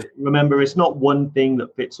 remember, it's not one thing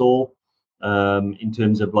that fits all in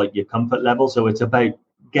terms of like your comfort level. So it's about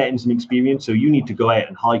getting some experience. So you need to go out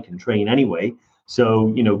and hike and train anyway. So,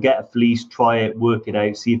 get a fleece, try it, work it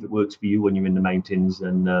out, see if it works for you when you're in the mountains,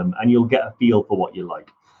 and you'll get a feel for what you like.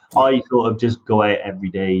 I sort of just go out every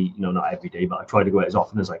day, not every day, but I try to go out as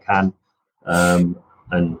often as I can.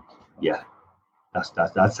 And yeah,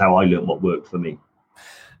 that's how I learned what worked for me.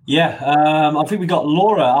 Yeah, I think we got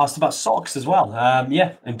Laura asked about socks as well.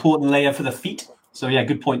 Yeah, important layer for the feet. So yeah,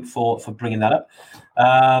 good point for bringing that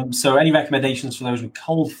up. So any recommendations for those with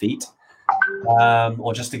cold feet?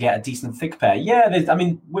 Or just to get a decent thick pair? Yeah, I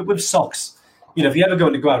mean, with socks, if you ever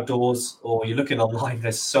go outdoors or you're looking online,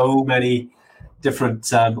 there's so many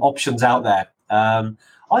different options out there. I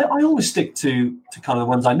always stick to kind of the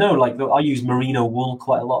ones I know. Like I use merino wool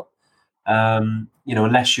quite a lot.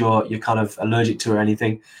 Unless you're kind of allergic to it or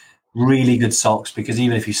anything, really good socks, because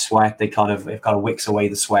even if you sweat, it kind of wicks away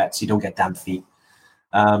the sweat, so you don't get damp feet.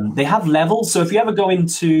 They have levels, so if you ever go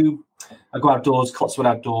outdoors, Cotswold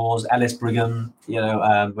Outdoors, Ellis Brigham,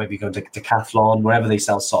 whether you go to Decathlon, wherever they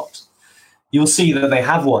sell socks, you'll see that they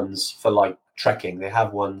have ones for like trekking. They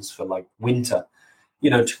have ones for like winter,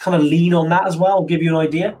 to kind of lean on that as well, give you an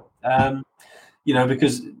idea.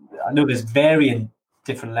 Because I know there's varying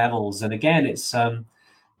different levels. And again, it's,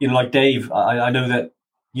 like Dave, I know that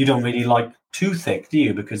you don't really like too thick, do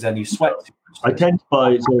you? Because then you sweat too much. I tend to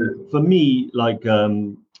buy, so for me, like,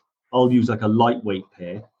 I'll use like a lightweight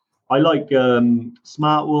pair. I like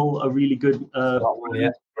Smart Wool, a really good,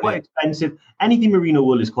 quite expensive. Anything merino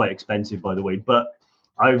wool is quite expensive, by the way, but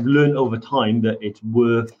I've learned over time that it's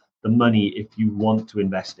worth the money if you want to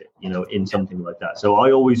invest it, in something like that. So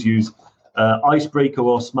I always use Icebreaker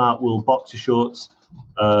or Smart Wool boxer shorts,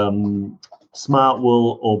 Smart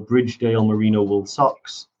Wool or Bridgedale merino wool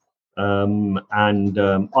socks,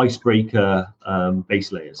 and Icebreaker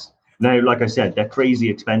base layers. Now, like I said, they're crazy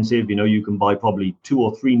expensive. You can buy probably 2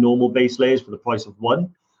 or 3 normal base layers for the price of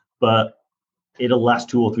one, but it'll last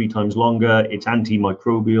 2 or 3 times longer. It's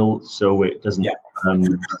antimicrobial, so it doesn't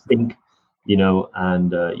stink,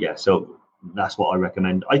 so that's what I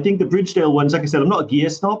recommend. I think the Bridgedale ones, like I said, I'm not a gear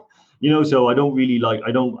snob, so I don't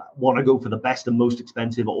want to go for the best and most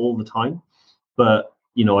expensive all the time. But,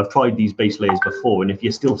 I've tried these base layers before, and if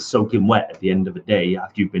you're still soaking wet at the end of the day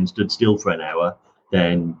after you've been stood still for an hour,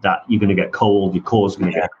 then that you're going to get cold, your core's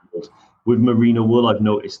going to get cold. With merino wool, I've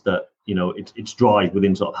noticed that, it's dry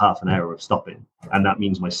within sort of half an hour of stopping. And that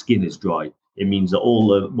means my skin is dry. It means that all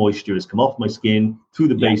the moisture has come off my skin through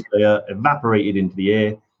the base layer, evaporated into the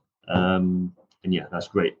air. And yeah, that's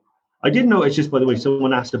great. I did notice, just by the way,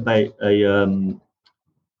 someone asked about a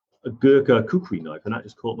Gurkha kukri knife, and that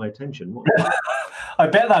just caught my attention. What I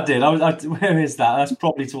bet that did. Where is that? That's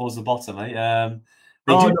probably towards the bottom, eh?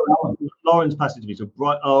 Lawrence passed it to me. So,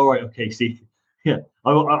 oh, right, okay. See, yeah,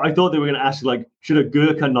 I thought they were going to ask, like, should a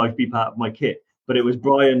Gurkha knife be part of my kit? But it was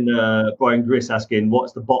Brian Griss asking,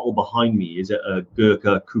 what's the bottle behind me? Is it a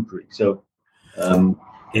Gurkha kukri? So,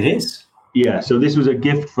 it is. Yeah. So this was a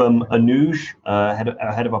gift from Anuj,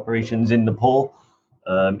 head of operations in Nepal.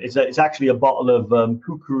 It's actually a bottle of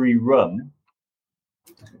kukri rum.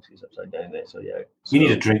 It's upside down there. So yeah, you need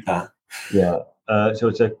to drink that. Yeah. So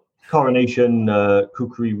it's a Coronation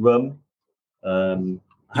kukri rum. I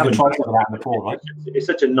haven't tried some of that before, right? It's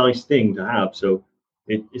such a nice thing to have. So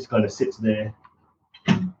it kind of sits there.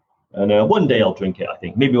 And one day I'll drink it, I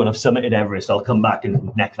think. Maybe when I've summited Everest, I'll come back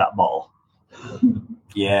and neck that bottle.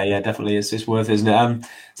 Yeah, definitely. It's worth it, isn't it?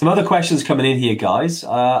 Some other questions coming in here, guys.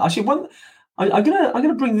 Actually, one I'm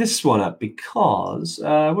gonna bring this one up because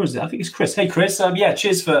where is it? I think it's Chris. Hey, Chris. Yeah,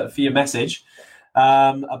 cheers for your message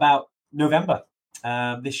about November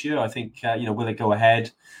this year. I think will it go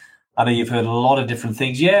ahead? I know you've heard a lot of different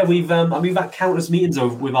things. Yeah, we've had countless meetings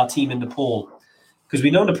over with our team in Nepal, because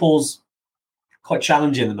we know Nepal's quite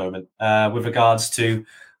challenging at the moment with regards to,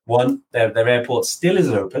 one, their airport still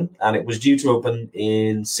isn't open, and it was due to open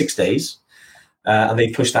in 6 days, and they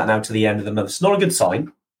pushed that now to the end of the month. It's not a good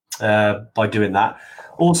sign by doing that.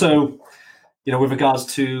 Also, with regards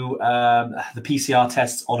to the PCR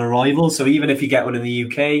tests on arrival, so even if you get one in the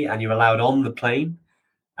UK and you're allowed on the plane,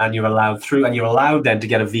 and you're allowed through, and you're allowed then to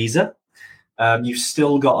get a visa, you've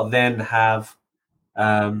still got to then have,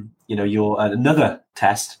 your another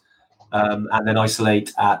test, and then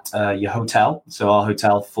isolate at your hotel. So our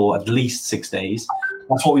hotel for at least 6 days.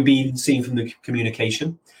 That's what we've been seeing from the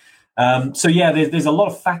communication. So yeah, there's a lot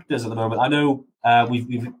of factors at the moment. I know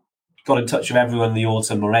we've got in touch with everyone in the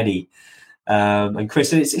autumn already. And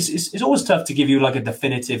Chris, it's always tough to give you like a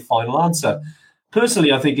definitive final answer.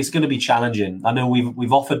 Personally, I think it's going to be challenging. I know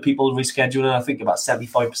we've offered people rescheduling. I think about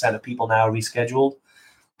 75% of people now are rescheduled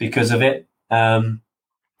because of it.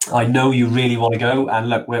 I know you really want to go, and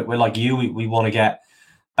look, we're like you. We want to get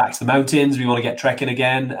back to the mountains. We want to get trekking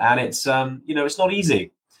again, and it's it's not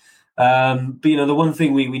easy. But the one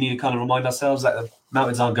thing we need to kind of remind ourselves that the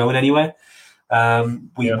mountains aren't going anywhere.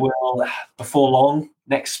 We will, before long,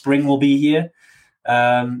 next spring we'll be here.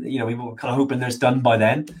 We were kind of hoping that it's done by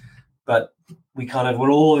then, but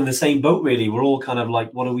we're all in the same boat, really. We're all kind of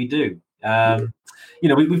like, what do we do?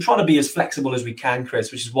 We've tried to be as flexible as we can,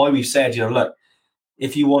 Chris, which is why we've said, look,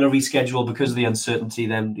 if you want to reschedule because of the uncertainty,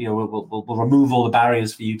 then we'll remove all the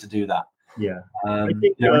barriers for you to do that. Yeah,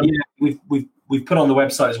 we've put on the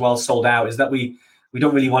website as well, sold out. Is that we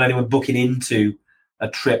don't really want anyone booking into a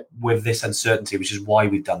trip with this uncertainty, which is why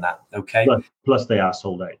we've done that. Okay. Plus they are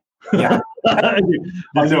sold out. Yeah. I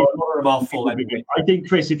know a lot of them are full anyway. I think,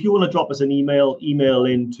 Chris, if you want to drop us an email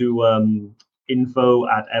into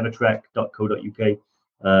info@evertrek.co.uk.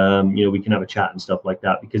 We can have a chat and stuff like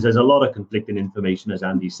that, because there's a lot of conflicting information, as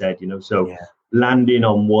Andy said. Landing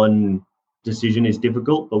on one decision is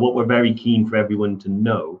difficult, but what we're very keen for everyone to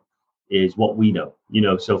know is what we know.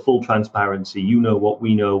 So full transparency. What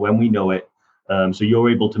we know when we know it. So you're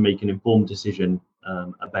able to make an informed decision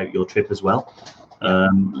about your trip as well.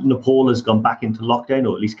 Nepal has gone back into lockdown,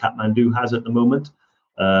 or at least Kathmandu has at the moment.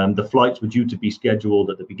 The flights were due to be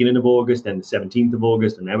scheduled at the beginning of August, then the 17th of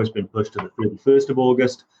August, and now it's been pushed to the 31st of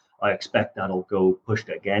August. I expect that'll go pushed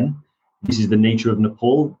again. This is the nature of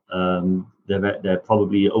Nepal. They're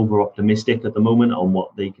probably over-optimistic at the moment on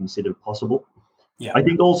what they consider possible. Yeah. I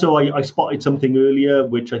think also I spotted something earlier,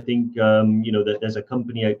 which I think, that there's a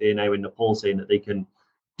company out there now in Nepal saying that they can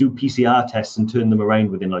do PCR tests and turn them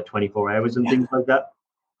around within like 24 hours and things like that.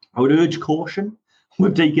 I would urge caution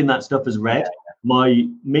with taking that stuff as read. My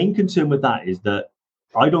main concern with that is that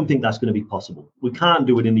I don't think that's going to be possible. We can't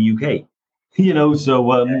do it in the UK, and that's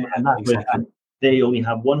exactly. They only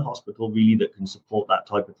have one hospital really that can support that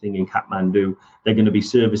type of thing in Kathmandu. They're going to be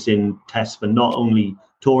servicing tests for not only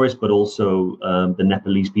tourists, but also the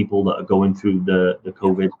Nepalese people that are going through the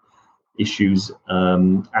COVID issues.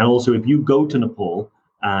 And also, if you go to Nepal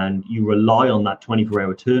and you rely on that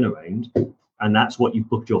 24-hour turnaround, and that's what you've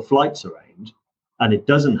booked your flights around, and it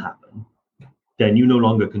doesn't happen, then you no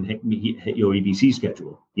longer can hit your EBC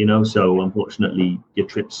schedule, So unfortunately, your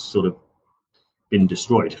trip's sort of been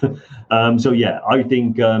destroyed. I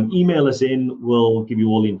think email us in. We'll give you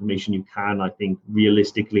all the information you can. I think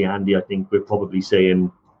realistically, Andy, I think we're probably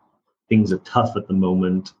saying things are tough at the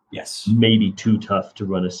moment. Yes. Maybe too tough to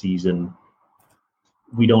run a season.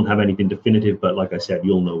 We don't have anything definitive, but like I said,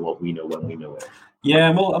 you'll know what we know when we know it.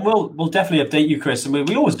 Yeah, we'll definitely update you, Chris, and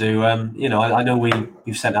we always do. I know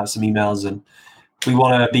we've sent out some emails, and we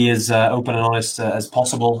want to be as open and honest as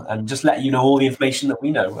possible, and just let you know all the information that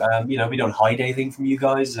we know. We don't hide anything from you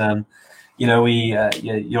guys.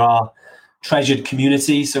 You're our treasured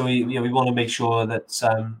community, so we want to make sure that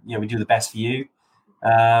we do the best for you.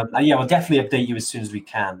 We'll definitely update you as soon as we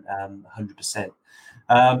can, 100%.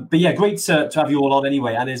 But yeah, great to have you all on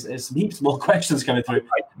anyway. And there's some heaps more questions coming through.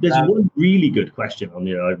 There's one really good question on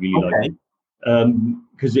there I really like,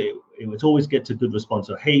 because it always gets a good response.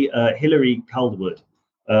 So, hey, Hillary Calderwood,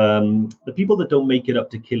 the people that don't make it up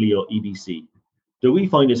to Kili or EBC, do we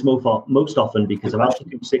find this most often because of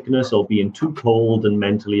altitude sickness or being too cold and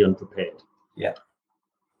mentally unprepared? Yeah,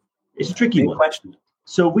 it's a tricky one. Question.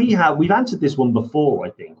 So we've answered this one before. I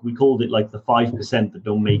think we called it like the 5% that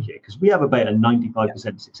don't make it, because we have about a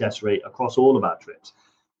 95% success rate across all of our trips.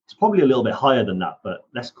 It's probably a little bit higher than that, but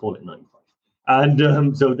let's call it 95.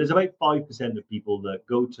 And so there's about 5% of people that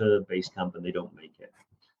go to base camp and they don't make it.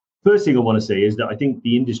 First thing I want to say is that I think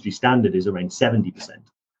the industry standard is around 70%.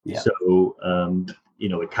 Yeah. So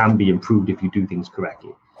it can be improved if you do things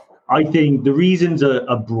correctly. I think the reasons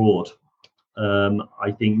are broad.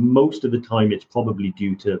 I think most of the time it's probably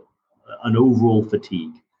due to an overall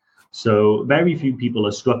fatigue. So very few people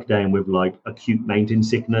are struck down with like acute mountain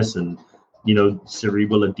sickness and, you know,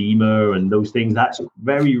 cerebral edema and those things. That's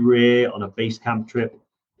very rare on a base camp trip.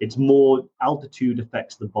 It's more altitude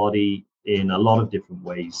affects the body in a lot of different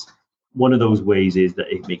ways. One of those ways is that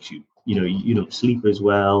it makes you, you know, you don't sleep as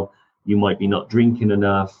well. You might be not drinking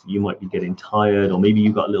enough. You might be getting tired, or maybe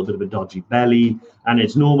you've got a little bit of a dodgy belly. And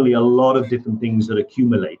it's normally a lot of different things that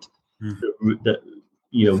accumulate that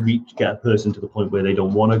you know, get a person to the point where they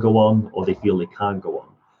don't want to go on or they feel they can't go on.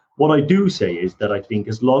 What I do say is that I think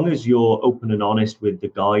as long as you're open and honest with the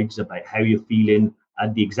guides about how you're feeling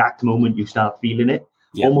at the exact moment you start feeling it,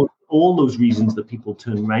 almost all those reasons that people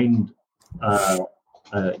turn around, you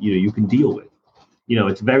know, you can deal with. You know,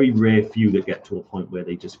 it's very rare few that get to a point where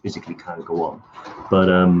they just physically can't go on. But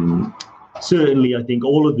certainly, I think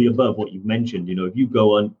all of the above, what you've mentioned, you know, if you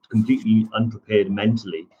go on completely unprepared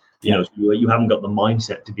mentally, you know, so you haven't got the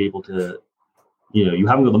mindset to be able to, you know, you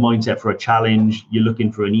haven't got the mindset for a challenge. You're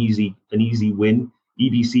looking for an easy win.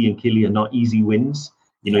 EBC and Killy are not easy wins.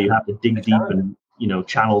 You know, you have to dig deep and, you know,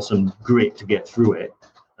 channel some grit to get through it.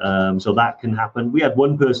 So that can happen. We had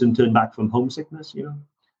one person turn back from homesickness, you know.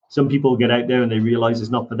 Some people get out there and they realize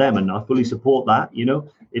it's not for them, and I fully support that. You know,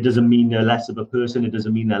 it doesn't mean they're less of a person. It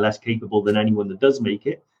doesn't mean they're less capable than anyone that does make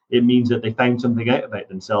it. It means that they found something out about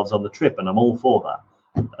themselves on the trip, and I'm all for that.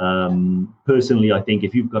 Personally, I think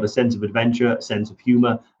if you've got a sense of adventure, a sense of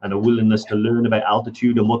humor, and a willingness to learn about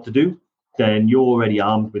altitude and what to do, then you're already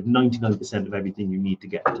armed with 99% of everything you need to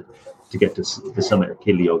get to the summit of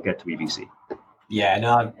Killy or get to EBC. Yeah,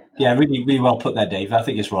 no, yeah, really, really well put there, Dave. I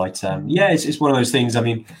think it's right. Yeah, it's one of those things. I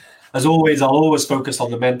mean, as always, I'll always focus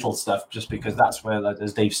on the mental stuff, just because that's where, like,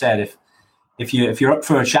 as Dave said, if you're up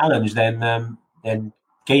for a challenge, then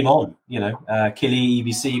game on. You know, Killy,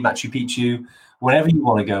 EBC, Machu Picchu, wherever you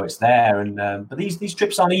want to go, it's there. And but these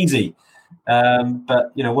trips aren't easy.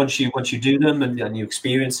 But you know, once you do them and you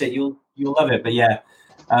experience it, you'll love it. But yeah,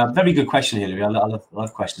 very good question, Hilary. I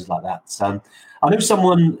love questions like that. So, I know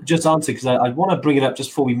someone just answered, because I want to bring it up just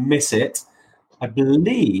before we miss it. I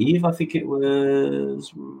think it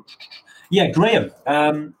was, Graham.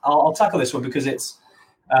 I'll tackle this one because it's,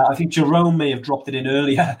 I think Jerome may have dropped it in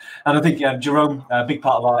earlier. And I think Jerome, a big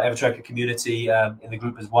part of our Evertrekker community in the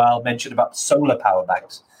group as well, mentioned about solar power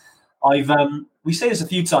banks. We say this a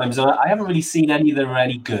few times, and I haven't really seen any that are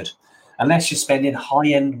any good, unless you're spending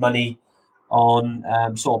high-end money on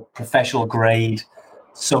sort of professional grade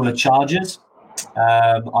solar chargers.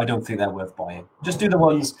 I don't think they're worth buying. Just do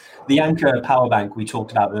the Anker power bank we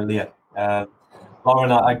talked about earlier.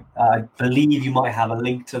 Lauren, I believe you might have a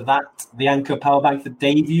link to that, the Anker power bank that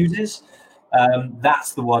Dave uses.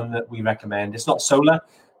 That's the one that we recommend. It's not solar,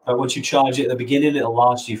 but once you charge it at the beginning, it'll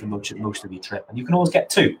last you for most of your trip. And you can always get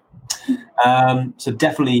two. So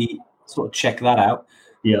definitely sort of check that out.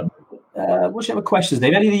 Yeah. What's your other questions,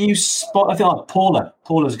 Dave? Any of you spot? I think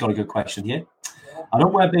Paula's got a good question here. I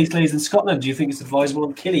don't wear base layers in Scotland. Do you think it's advisable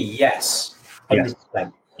on Killy? Yes.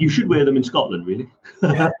 100%. You should wear them in Scotland, really.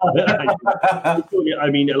 I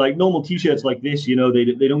mean, like normal t-shirts like this, you know, they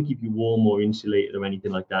don't keep you warm or insulated or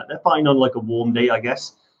anything like that. They're fine on like a warm day, I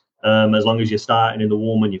guess, as long as you're starting in the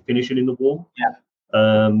warm and you're finishing in the warm. Yeah.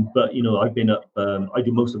 But, you know, I've been up, I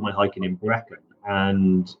do most of my hiking in Brecon,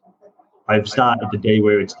 and I've started the day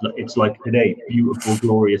where it's like today, beautiful,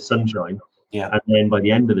 glorious sunshine. Yeah. And then by the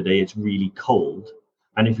end of the day, it's really cold.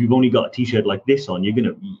 And if you've only got a t-shirt like this on,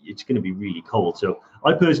 it's gonna be really cold. So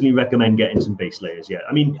I personally recommend getting some base layers. Yeah,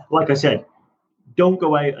 I mean, like I said, don't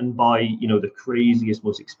go out and buy, you know, the craziest,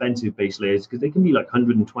 most expensive base layers, because they can be like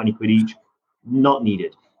 120 quid each. Not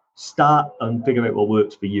needed. Start and figure out what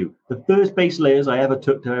works for you. The first base layers I ever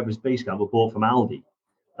took to Everest Base Camp were bought from Aldi,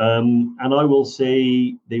 and I will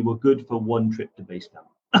say they were good for one trip to base camp,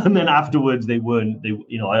 and then afterwards they weren't.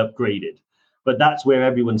 You know, I upgraded. But that's where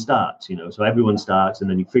everyone starts, you know. So everyone starts, and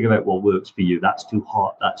then you figure out what works for you. That's too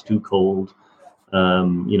hot. That's too cold,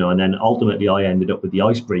 you know. And then ultimately, I ended up with the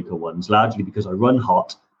icebreaker ones, largely because I run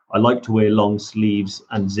hot. I like to wear long sleeves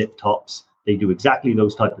and zip tops. They do exactly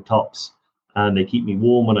those type of tops, and they keep me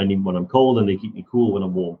warm when I'm cold, and they keep me cool when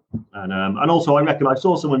I'm warm. And also, I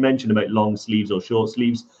saw someone mention about long sleeves or short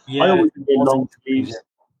sleeves. Yeah, I always wear long sleeves.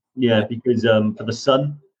 Yeah, because for the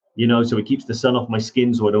sun. You know, so it keeps the sun off my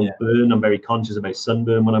skin so I don't burn. I'm very conscious about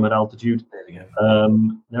sunburn when I'm at altitude. There we go.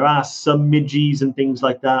 There are some midges and things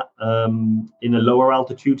like that in the lower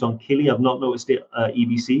altitudes on Killy. I've not noticed it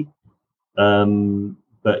EBC.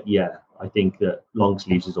 But yeah, I think that long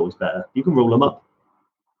sleeves is always better. You can roll them up,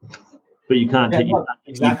 but you can't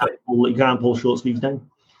you can't pull short sleeves down.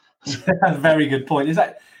 Very good point.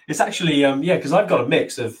 It's actually because I've got a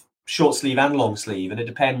mix of short sleeve and long sleeve, and it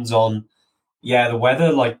depends on the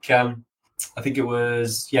weather. Like I think it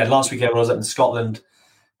was last weekend when I was up in Scotland,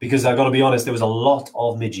 because I've got to be honest, there was a lot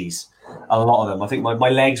of midges, a lot of them. I think my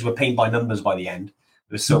legs were paint by numbers by the end.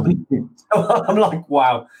 There was so many. I'm like,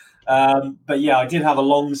 wow. But yeah, I did have a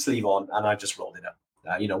long sleeve on, and I just rolled it up.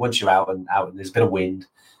 Once you're out and there's a bit of wind,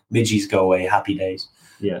 midges go away, happy days.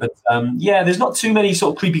 Yeah. But there's not too many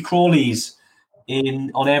sort of creepy crawlies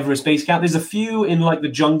on Everest Base Camp. There's a few in like the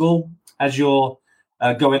jungle as you're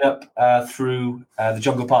going up through the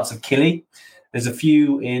jungle parts of Kili. There's a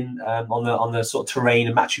few in on the sort of terrain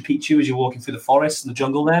in Machu Picchu as you're walking through the forest and the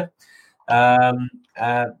jungle there.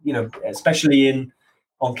 Especially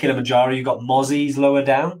on Kilimanjaro, you've got mozzies lower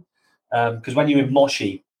down, because when you're in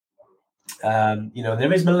Moshi,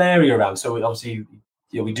 there is malaria around. So obviously,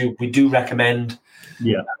 we do recommend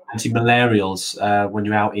anti-malarials when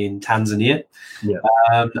you're out in Tanzania,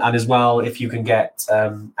 and as well if you can get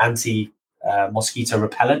anti-mosquito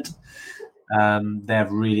repellent. They're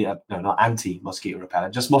really not anti-mosquito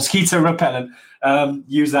repellent, just mosquito repellent.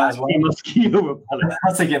 Use that as well. Mosquito repellent. I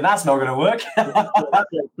was thinking that's not going to work. That's like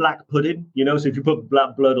black pudding, so if you put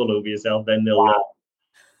black blood all over yourself, then they'll.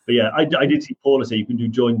 But yeah, I did see Paula say you can do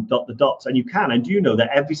join dot the dots, and you can. And do you know that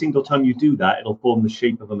every single time you do that, it'll form the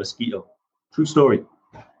shape of a mosquito? True story.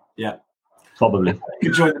 Yeah. Probably. You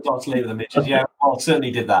could join the dots later than midges. Yeah, well,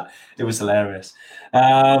 certainly did that. It was hilarious.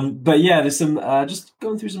 But yeah, there's some, just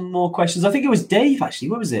going through some more questions. I think it was Dave, actually.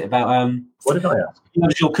 What was it about? What did I ask?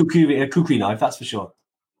 Your kukri knife, that's for sure.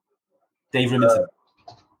 Dave Rimington.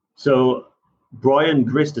 So Brian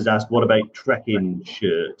Grist has asked, what about trekking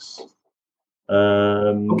shirts?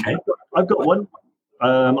 Okay. I've got one.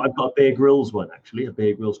 I've got a Bear Grylls one, actually, a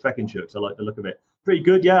Bear Grylls trekking shirt. So I like the look of it. Pretty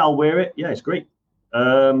good. Yeah, I'll wear it. Yeah, it's great.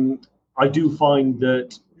 I do find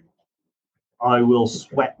that I will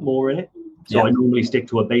sweat more in it. So I normally stick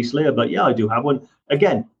to a base layer. But yeah, I do have one.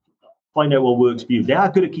 Again, find out what works for you. They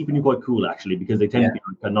are good at keeping you quite cool, actually, because they tend to be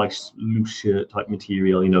like a nice loose shirt type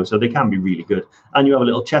material, so they can be really good. And you have a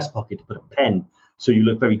little chest pocket to put a pen, so you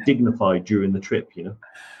look very dignified during the trip,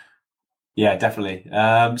 Yeah, definitely.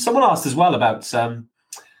 Someone asked as well about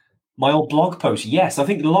my old blog post. Yes, I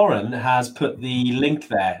think Lauren has put the link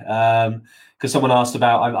there because someone asked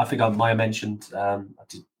about, I think I might have mentioned,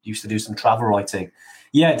 used to do some travel writing.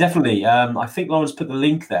 Yeah, definitely. I think Lauren's put the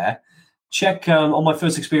link there. Check on my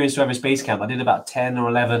first experience to Everest Base Camp. I did about 10 or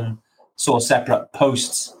 11 sort of separate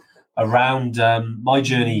posts around my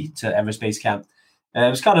journey to Everest Base Camp. It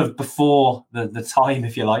was kind of before the time,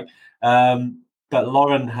 if you like. But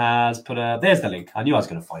Lauren has put there's the link. I knew I was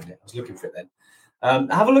going to find it. I was looking for it then.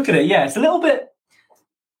 Have a look at it. Yeah, it's a little bit,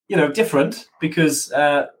 different because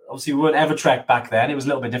obviously we weren't Evertrek back then. It was a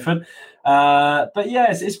little bit different. But yeah,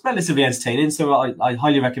 it's relatively entertaining. So I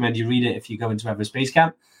highly recommend you read it if you go into Everest Base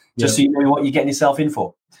Camp, just so you know what you're getting yourself in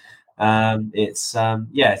for. It's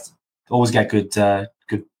always get good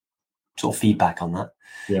sort of feedback on that.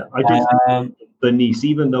 Yeah, I do. Bernice,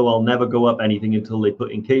 even though I'll never go up anything until they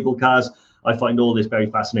put in cable cars, I find all this very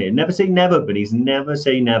fascinating. Never say never, Bernice. Never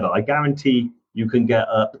say never. I guarantee you can get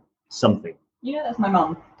up something. Yeah, that's my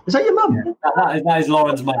mum. Is that your mum? That is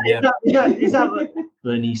Lauren's mum, yeah. Is that like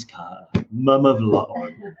Bernice Carr, mum of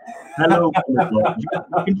Lauren? Hello, mum of Lauren.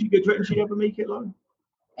 Do you reckon she'd ever make it, Lauren?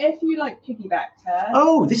 If you piggybacked her.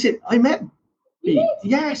 Oh, I met B. You did?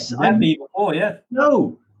 Yes. I met B before, yeah.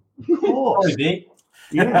 No, of course. Sorry, B.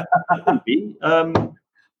 Yeah, B.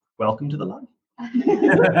 Welcome to the life.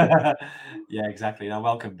 Yeah, exactly. No,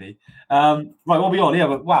 welcome, B. Right, we'll be on. Yeah,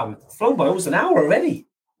 but wow, we've flown by almost an hour already.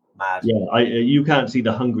 Mad. Yeah, you can't see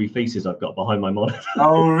the hungry faces I've got behind my monitor.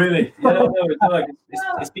 Oh, really? Yeah, no,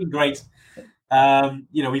 it's been great.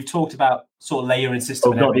 We've talked about sort of layering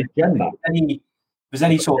system. Oh God, it's Gemma. If there's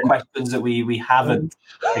any sort of questions that we haven't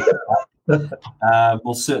picked up,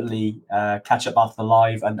 we'll certainly catch up after the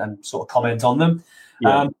live and sort of comment on them.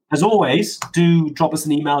 Yeah. As always, do drop us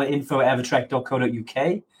an email at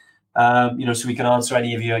info@evertrek.co.uk, so we can answer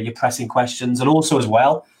any of your pressing questions. And also as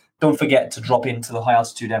well, don't forget to drop into the High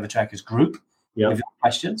Altitude Evertrekkers group with your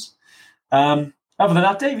questions. Other than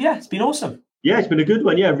that, Dave, it's been awesome. Yeah, it's been a good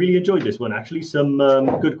one. Yeah, I really enjoyed this one, actually. Some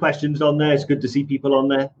good questions on there. It's good to see people on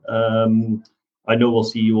there. I know we'll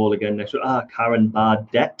see you all again next week. Karen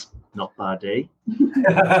Bardet, not Bardet.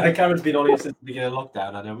 Karen's been on here since the beginning of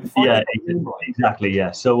lockdown, I know. Yeah, exactly,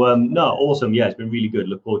 yeah. So, awesome. Yeah, it's been really good.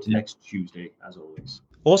 Look forward to next Tuesday, as always.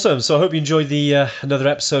 Awesome. So I hope you enjoyed the another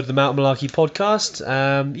episode of the Mountain Malarkey podcast.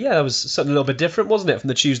 That was something a little bit different, wasn't it, from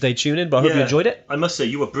the Tuesday tune-in? But I hope you enjoyed it. I must say,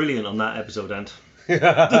 you were brilliant on that episode, Ant.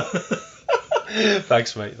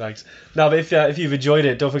 Thanks, mate. Thanks. Now, if you've enjoyed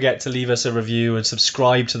it, don't forget to leave us a review and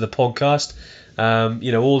subscribe to the podcast.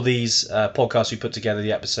 All these podcasts we put together,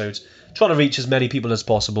 the episodes, trying to reach as many people as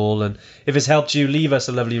possible. And if it's helped you, leave us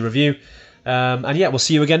a lovely review. And yeah, we'll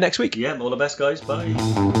see you again next week. Yeah, all the best, guys. Bye.